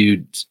the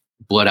dude's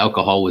blood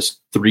alcohol was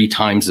 3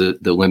 times the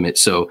limit.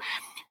 So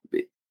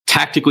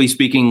tactically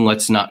speaking,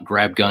 let's not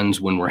grab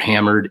guns when we're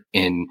hammered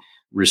and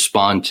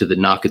respond to the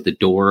knock at the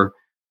door,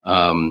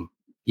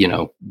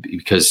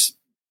 because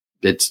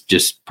it's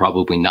just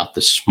probably not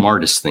the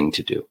smartest thing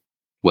to do,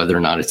 whether or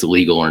not it's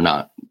illegal or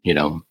not,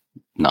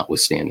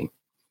 notwithstanding.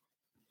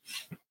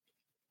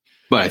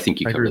 But I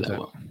think you covered that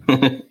well.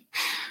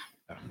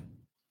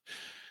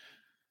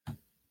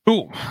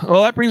 Cool.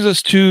 Well, that brings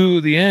us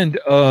to the end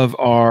of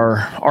our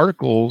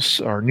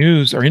articles, our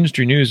news, our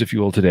industry news, if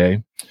you will,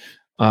 today.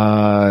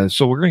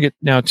 So we're going to get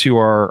now to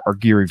our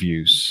gear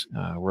reviews.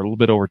 We're a little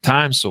bit over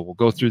time, so we'll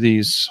go through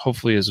these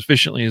hopefully as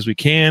efficiently as we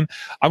can.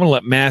 I'm going to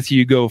let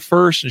Matthew go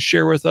first and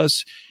share with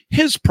us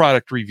his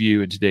product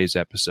review in today's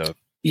episode.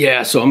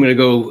 Yeah, so I'm going to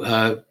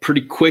go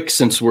pretty quick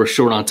since we're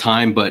short on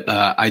time, but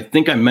I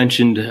think I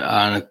mentioned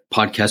on a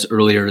podcast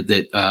earlier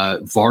that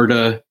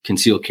Varda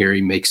Concealed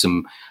Carry makes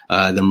some,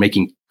 they're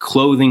making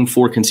clothing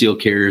for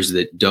concealed carriers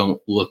that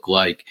don't look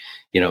like,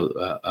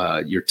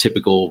 your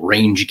typical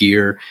range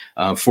gear.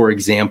 For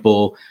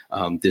example,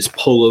 this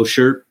polo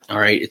shirt, all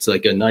right, it's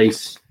like a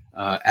nice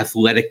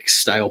athletic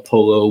style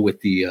polo with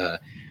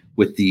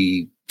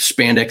the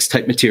spandex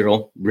type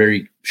material,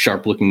 very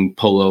sharp looking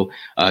polo.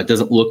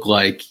 Doesn't look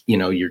like,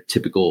 your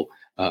typical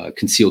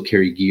concealed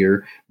carry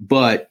gear,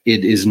 but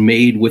it is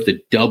made with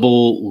a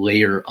double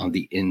layer on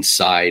the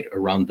inside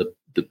around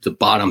the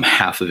bottom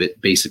half of it.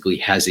 Basically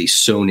has a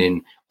sewn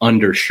in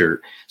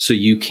undershirt. So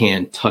you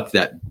can tuck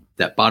that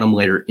bottom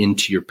layer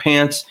into your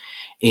pants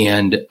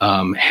and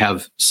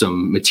have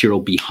some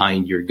material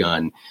behind your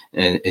gun.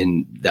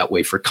 And that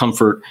way for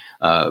comfort,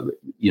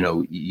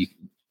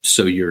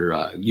 so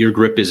your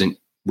grip isn't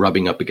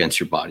rubbing up against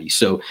your body.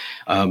 So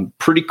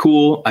pretty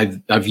cool.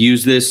 I've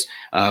used this,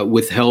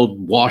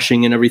 withheld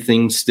washing and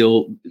everything.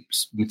 Still,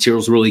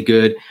 material's really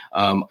good.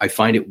 I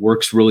find it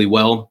works really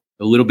well.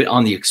 A little bit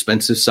on the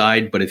expensive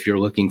side, but if you're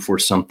looking for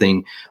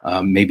something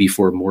maybe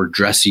for more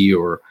dressy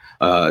or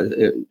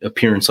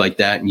appearance like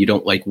that, and you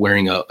don't like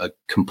wearing a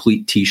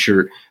complete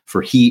t-shirt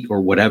for heat or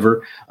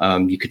whatever,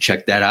 you could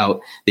check that out.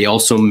 They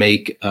also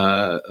make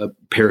a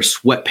pair of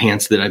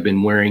sweatpants that I've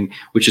been wearing,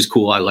 which is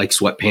cool. I like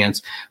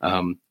sweatpants.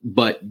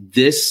 But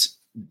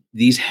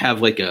these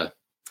have like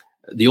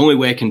the only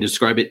way I can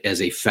describe it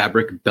as a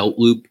fabric belt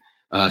loop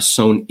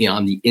sewn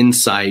on the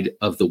inside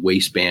of the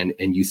waistband,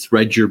 and you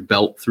thread your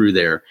belt through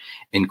there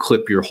and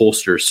clip your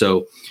holster.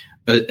 So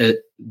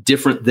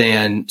different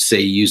than, say,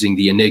 using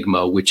the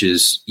Enigma, which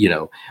is,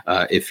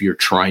 if you're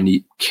trying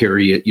to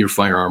carry your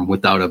firearm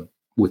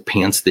with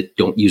pants that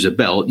don't use a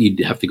belt, you'd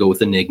have to go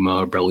with Enigma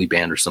or belly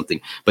band or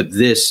something. But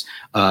this,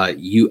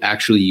 you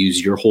actually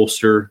use your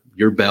holster,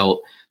 your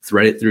belt,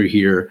 thread it through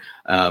here,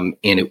 and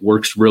it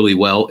works really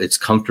well. It's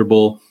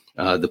comfortable.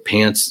 The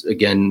pants,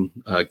 again,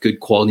 good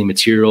quality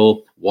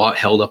material,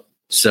 held up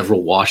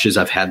several washes.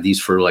 I've had these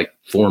for like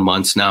 4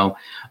 months now.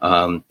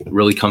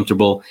 Really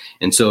comfortable.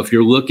 And so if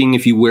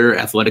you wear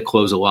athletic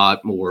clothes a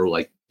lot, or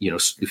like,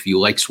 if you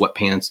like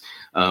sweatpants,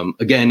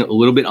 again, a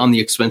little bit on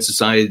the expensive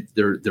side,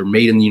 they're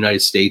made in the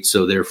United States.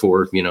 So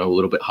therefore, a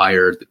little bit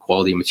higher. The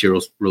quality of material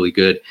is really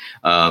good.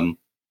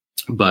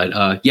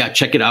 But yeah,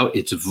 check it out.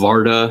 It's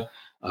Varda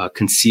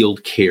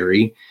Concealed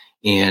Carry.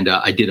 And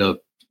I did a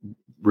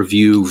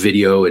review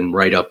video and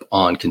write up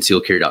on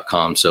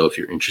concealedcarry.com. So if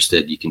you're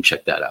interested, you can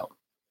check that out.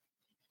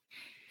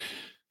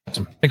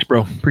 Awesome. Thanks,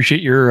 bro.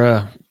 Appreciate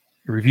your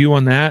review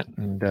on that.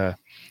 And,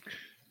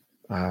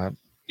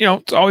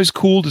 it's always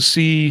cool to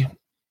see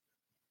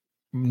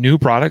new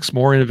products,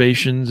 more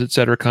innovations, et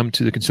cetera, come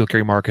to the concealed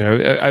carry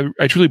market.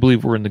 I truly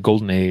believe we're in the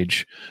golden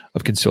age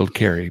of concealed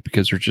carry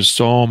because there's just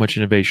so much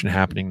innovation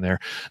happening there.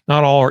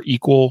 Not all are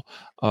equal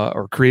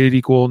or created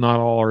equal. Not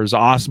all are as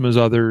awesome as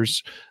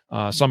others.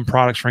 Some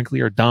products, frankly,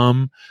 are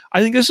dumb.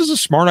 I think this is a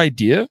smart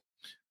idea.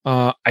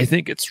 I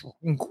think it's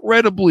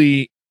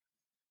incredibly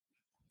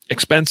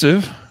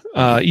expensive.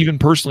 Even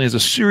personally, as a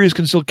serious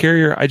concealed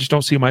carrier, I just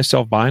don't see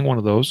myself buying one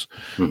of those.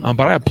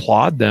 But I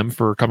applaud them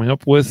for coming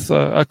up with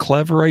a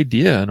clever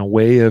idea and a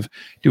way of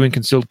doing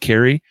concealed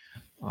carry,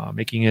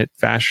 making it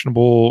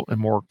fashionable and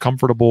more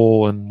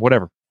comfortable and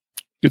whatever.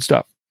 Good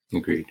stuff.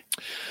 Agreed.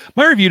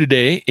 My review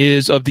today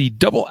is of the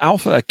Double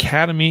Alpha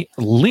Academy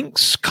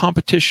Lynx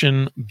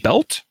Competition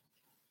Belt.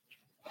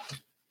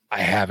 I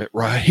have it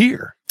right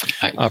here.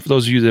 For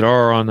those of you that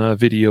are on a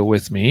video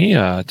with me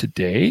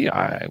today,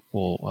 I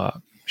will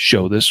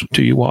show this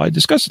to you while I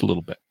discuss it a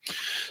little bit.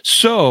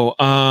 So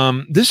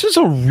this is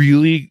a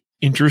really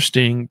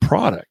interesting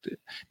product.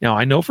 Now,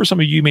 I know for some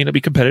of you may not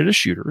be competitive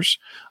shooters,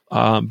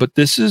 but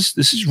this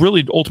is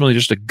really ultimately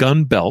just a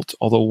gun belt,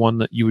 although one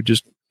that you would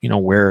just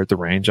wear at the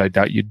range. I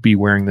doubt you'd be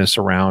wearing this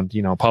around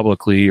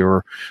publicly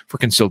or for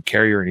concealed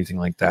carry or anything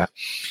like that.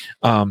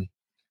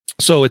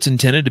 So it's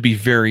intended to be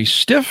very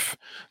stiff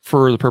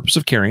for the purpose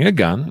of carrying a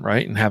gun,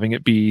 right? And having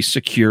it be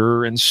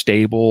secure and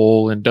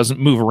stable and doesn't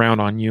move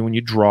around on you when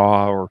you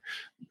draw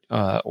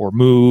or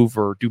move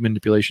or do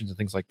manipulations and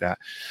things like that.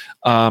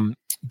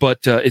 But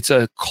it's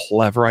a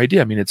clever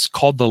idea. I mean, it's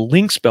called the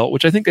Lynx belt,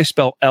 which I think they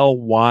spell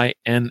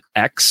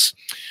Lynx.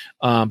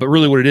 But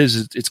really what it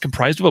is it's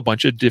comprised of a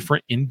bunch of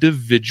different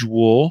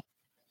individual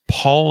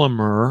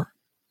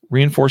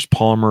reinforced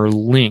polymer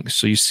links.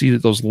 So you see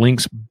that those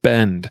links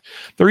bend.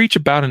 They're each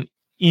about 1.25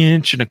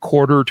 inches to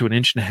 1.5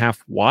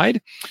 inches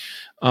wide,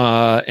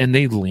 and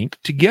they link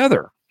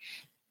together.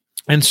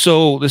 And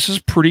so this is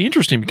pretty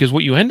interesting because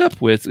what you end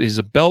up with is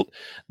a belt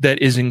that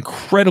is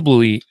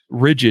incredibly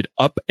rigid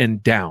up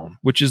and down,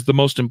 which is the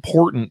most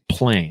important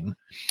plane.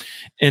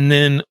 And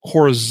then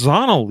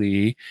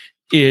horizontally,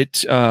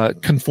 it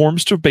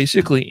conforms to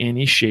basically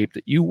any shape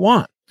that you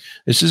want.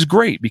 This is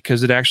great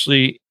because it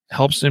actually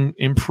helps them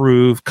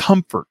improve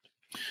comfort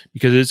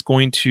because it's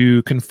going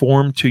to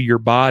conform to your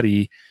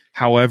body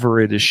however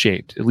it is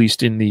shaped, at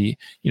least in the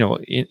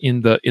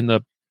in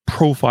the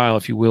profile,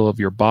 if you will, of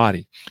your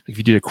body. If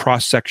you did a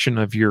cross section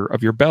of your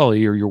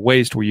belly or your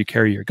waist where you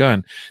carry your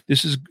gun,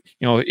 this is,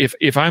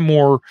 if I'm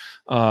more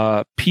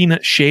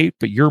peanut shaped,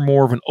 but you're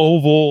more of an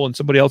oval and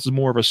somebody else is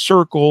more of a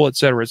circle, et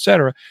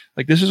cetera,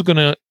 like this is going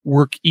to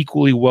work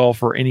equally well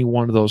for any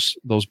one of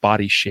those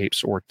body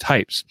shapes or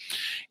types.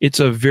 It's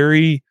a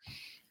very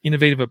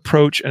innovative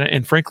approach,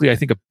 and frankly, I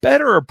think a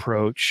better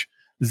approach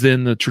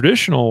than the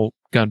traditional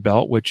gun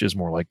belt, which is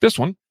more like this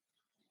one,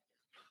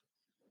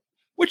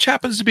 which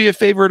happens to be a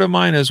favorite of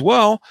mine as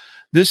well.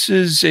 This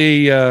is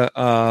a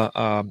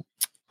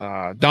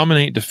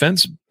Dominate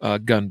Defense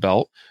gun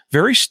belt,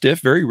 very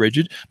stiff, very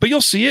rigid, but you'll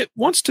see it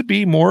wants to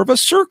be more of a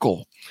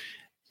circle.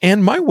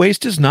 And my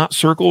waist is not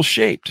circle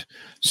shaped.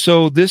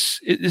 So this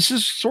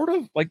is sort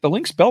of like the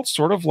Lynx belt,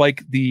 sort of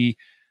like the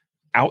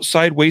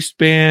outside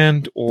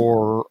waistband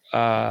or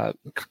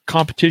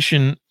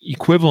competition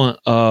equivalent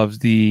of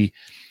the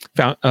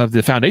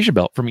foundation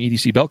belt from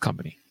EDC Belt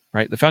Company,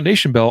 right? The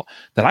foundation belt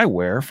that I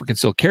wear for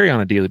concealed carry on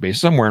a daily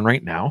basis, I'm wearing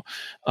right now,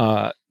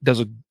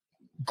 does a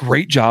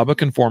great job of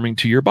conforming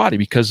to your body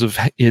because of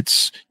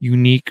its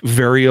unique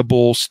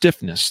variable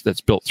stiffness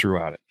that's built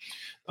throughout it.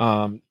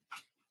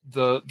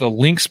 The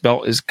Lynx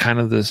belt is kind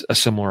of a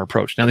similar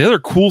approach. Now, the other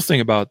cool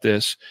thing about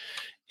this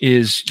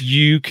is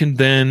you can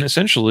then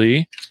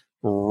essentially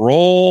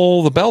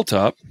roll the belt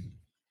up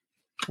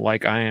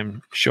like I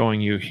am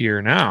showing you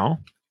here now,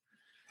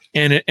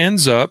 and it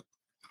ends up,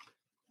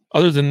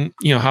 other than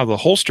how the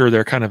holster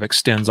there kind of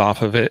extends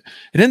off of it,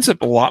 it ends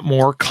up a lot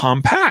more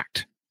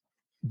compact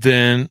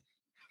than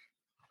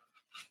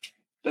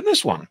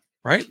this one,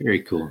 right?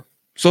 Very cool.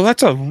 So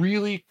that's a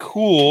really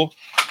cool,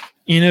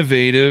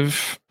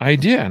 innovative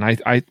idea, and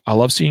I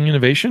love seeing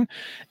innovation.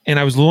 And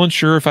I was a little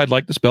unsure if I'd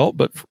like this belt,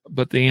 but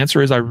the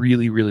answer is I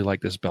really, really like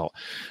this belt.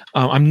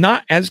 I'm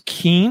not as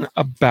keen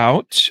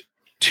about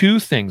two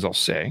things, I'll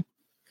say.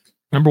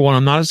 Number one,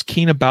 I'm not as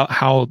keen about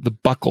how the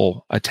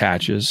buckle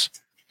attaches,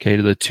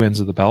 to the two ends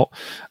of the belt.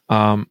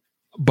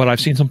 But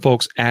I've seen some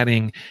folks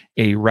adding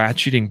a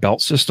ratcheting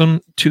belt system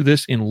to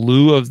this in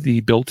lieu of the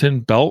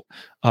built-in belt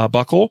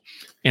buckle.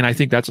 And I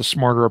think that's a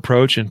smarter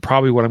approach and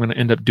probably what I'm going to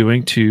end up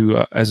doing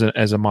as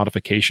a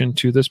modification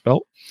to this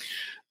belt.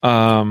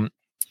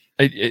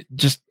 It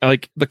just,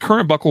 like, the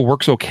current buckle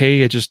works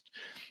okay. It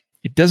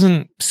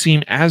doesn't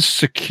seem as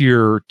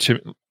secure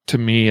to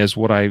me as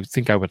what I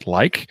think I would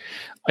like.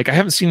 Like, I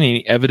haven't seen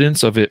any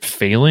evidence of it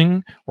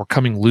failing or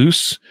coming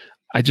loose.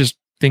 I just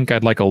think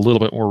I'd like a little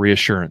bit more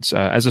reassurance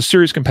as a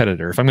serious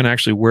competitor if I'm going to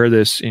actually wear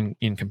this in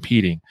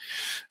competing.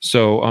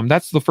 So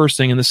that's the first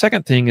thing. And the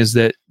second thing is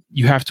that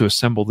you have to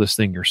assemble this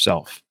thing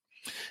yourself.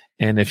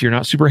 And if you're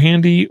not super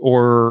handy,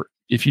 or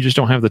if you just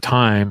don't have the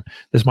time,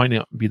 this might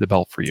not be the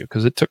belt for you,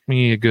 because it took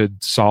me a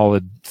good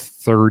solid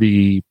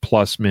 30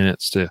 plus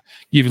minutes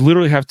you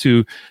literally have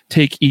to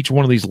take each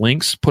one of these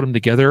links, put them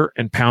together,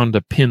 and pound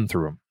a pin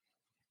through them.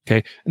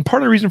 Okay. And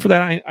part of the reason for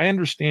that, I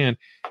understand,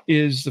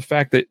 is the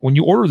fact that when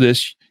you order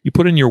this, you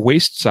put in your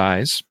waist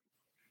size,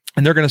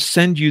 and they're going to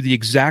send you the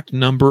exact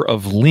number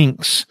of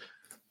links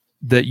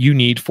that you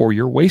need for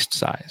your waist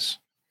size,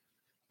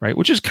 right?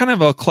 Which is kind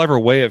of a clever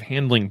way of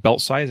handling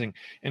belt sizing.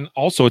 And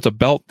also, it's a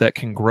belt that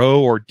can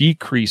grow or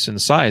decrease in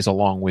size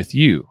along with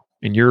you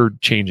in your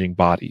changing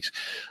body's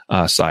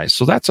size.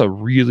 So that's a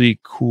really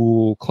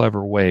cool,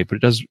 clever way,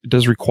 but it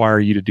does require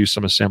you to do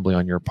some assembly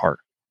on your part.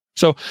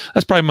 So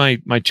that's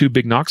probably my two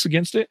big knocks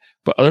against it.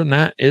 But other than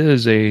that, it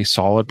is a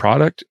solid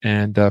product,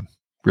 and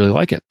really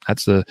like it.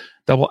 That's the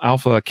Double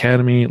Alpha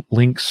Academy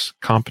Lynx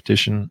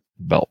competition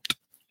belt.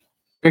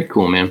 Very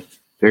cool, man.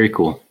 Very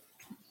cool.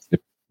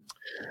 Yep.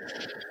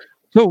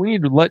 So we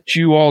need to let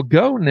you all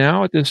go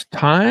now at this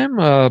time.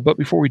 But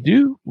before we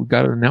do, we've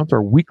got to announce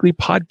our weekly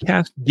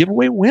podcast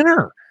giveaway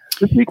winner.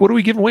 This week, what are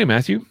we giving away,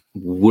 Matthew?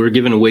 We're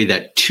giving away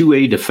that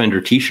 2A Defender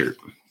t-shirt.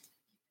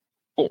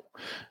 Cool.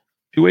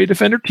 2A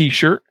Defender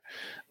t-shirt.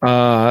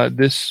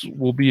 This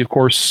will be, of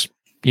course,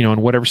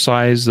 in whatever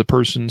size the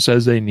person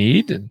says they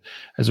need. And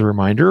as a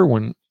reminder,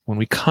 when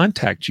we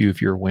contact you,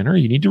 if you're a winner,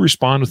 you need to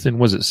respond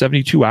within,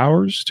 72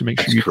 hours to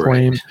make sure you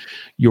claim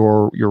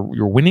your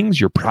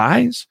winnings, your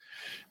prize.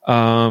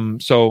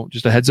 So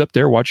just a heads up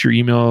there, watch your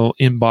email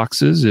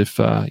inboxes. If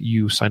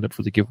you signed up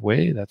for the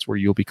giveaway, that's where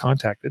you'll be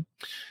contacted.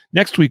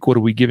 Next week, what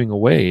are we giving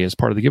away as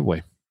part of the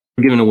giveaway?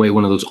 We're giving away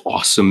one of those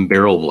awesome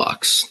barrel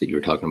blocks that you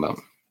were talking about.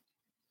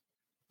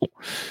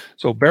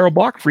 So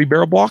free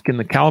barrel block in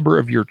the caliber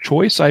of your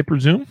choice, I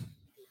presume?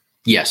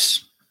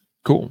 Yes.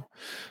 Cool.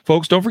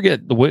 Folks, don't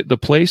forget the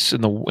place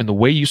and the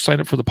way you sign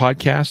up for the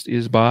podcast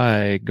is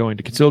by going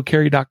to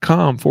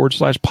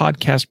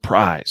concealedcarry.com/podcast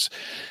prize.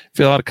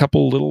 Fill out a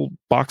couple little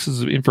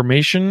boxes of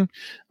information,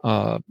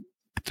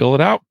 fill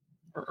it out,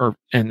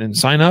 and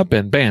sign up,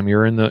 and bam,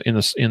 you're in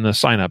the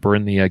sign up or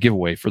in the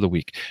giveaway for the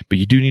week. But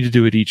you do need to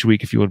do it each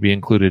week if you want to be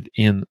included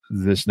in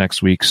this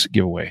next week's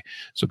giveaway.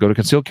 So go to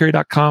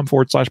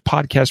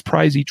concealedcarry.com/podcast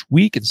prize each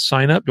week and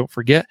sign up. Don't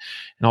forget.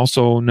 And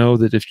also know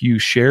that if you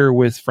share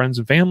with friends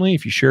and family,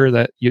 if you share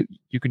that, you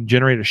can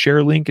generate a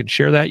share link and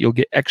share that, you'll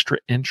get extra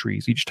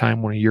entries each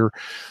time one of your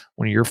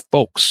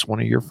folks, one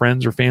of your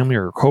friends or family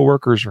or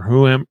coworkers or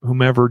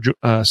whomever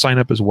sign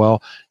up as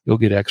well, you'll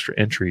get extra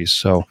entries.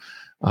 So,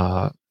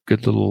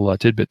 good little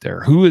tidbit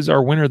there. Who is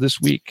our winner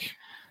this week?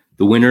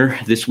 The winner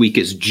this week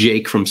is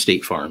Jake from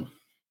State Farm.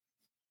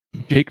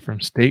 Jake from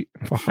State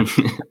Farm.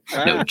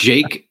 No,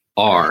 Jake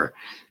R.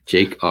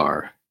 Jake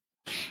R.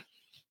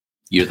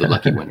 You're the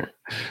lucky winner.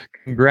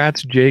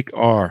 Congrats, Jake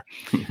R.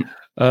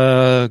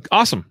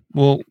 Awesome.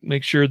 We'll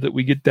make sure that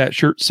we get that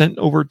shirt sent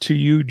over to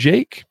you,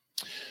 Jake.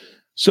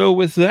 So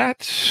with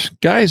that,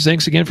 guys,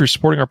 thanks again for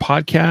supporting our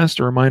podcast.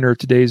 A reminder of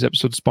today's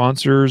episode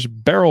sponsors,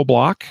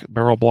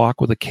 BarrelBlock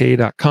with a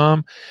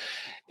K.com,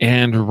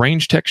 and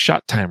RangeTech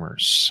Shot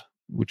Timers,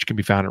 which can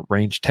be found at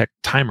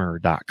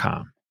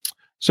rangetechtimer.com.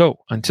 So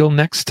until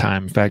next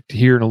time, in fact,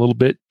 here in a little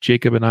bit,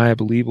 Jacob and I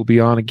believe, will be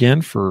on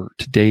again for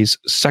today's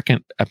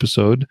second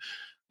episode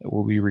that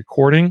we'll be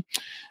recording.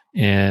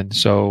 And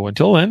so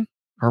until then,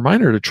 a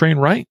reminder to train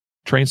right,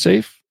 train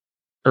safe,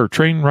 or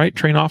train right,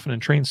 train often,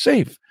 and train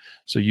safe,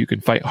 so you can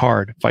fight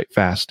hard, fight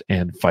fast,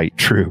 and fight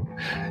true.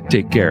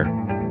 Take care.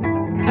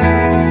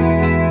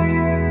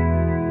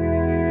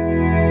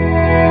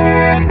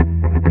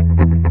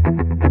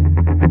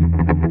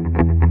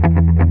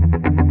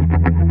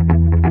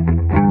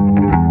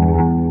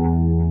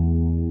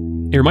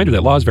 A reminder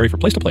that laws vary from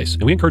place to place,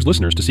 and we encourage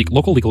listeners to seek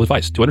local legal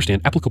advice to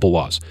understand applicable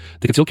laws.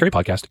 The Concealed Carry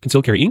Podcast,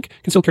 Concealed Carry Inc.,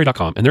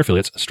 ConcealedCarry.com, and their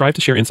affiliates strive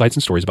to share insights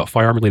and stories about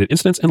firearm-related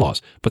incidents and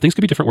laws, but things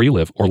could be different where you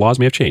live, or laws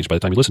may have changed by the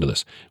time you listen to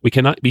this. We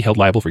cannot be held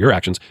liable for your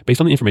actions based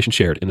on the information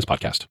shared in this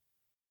podcast.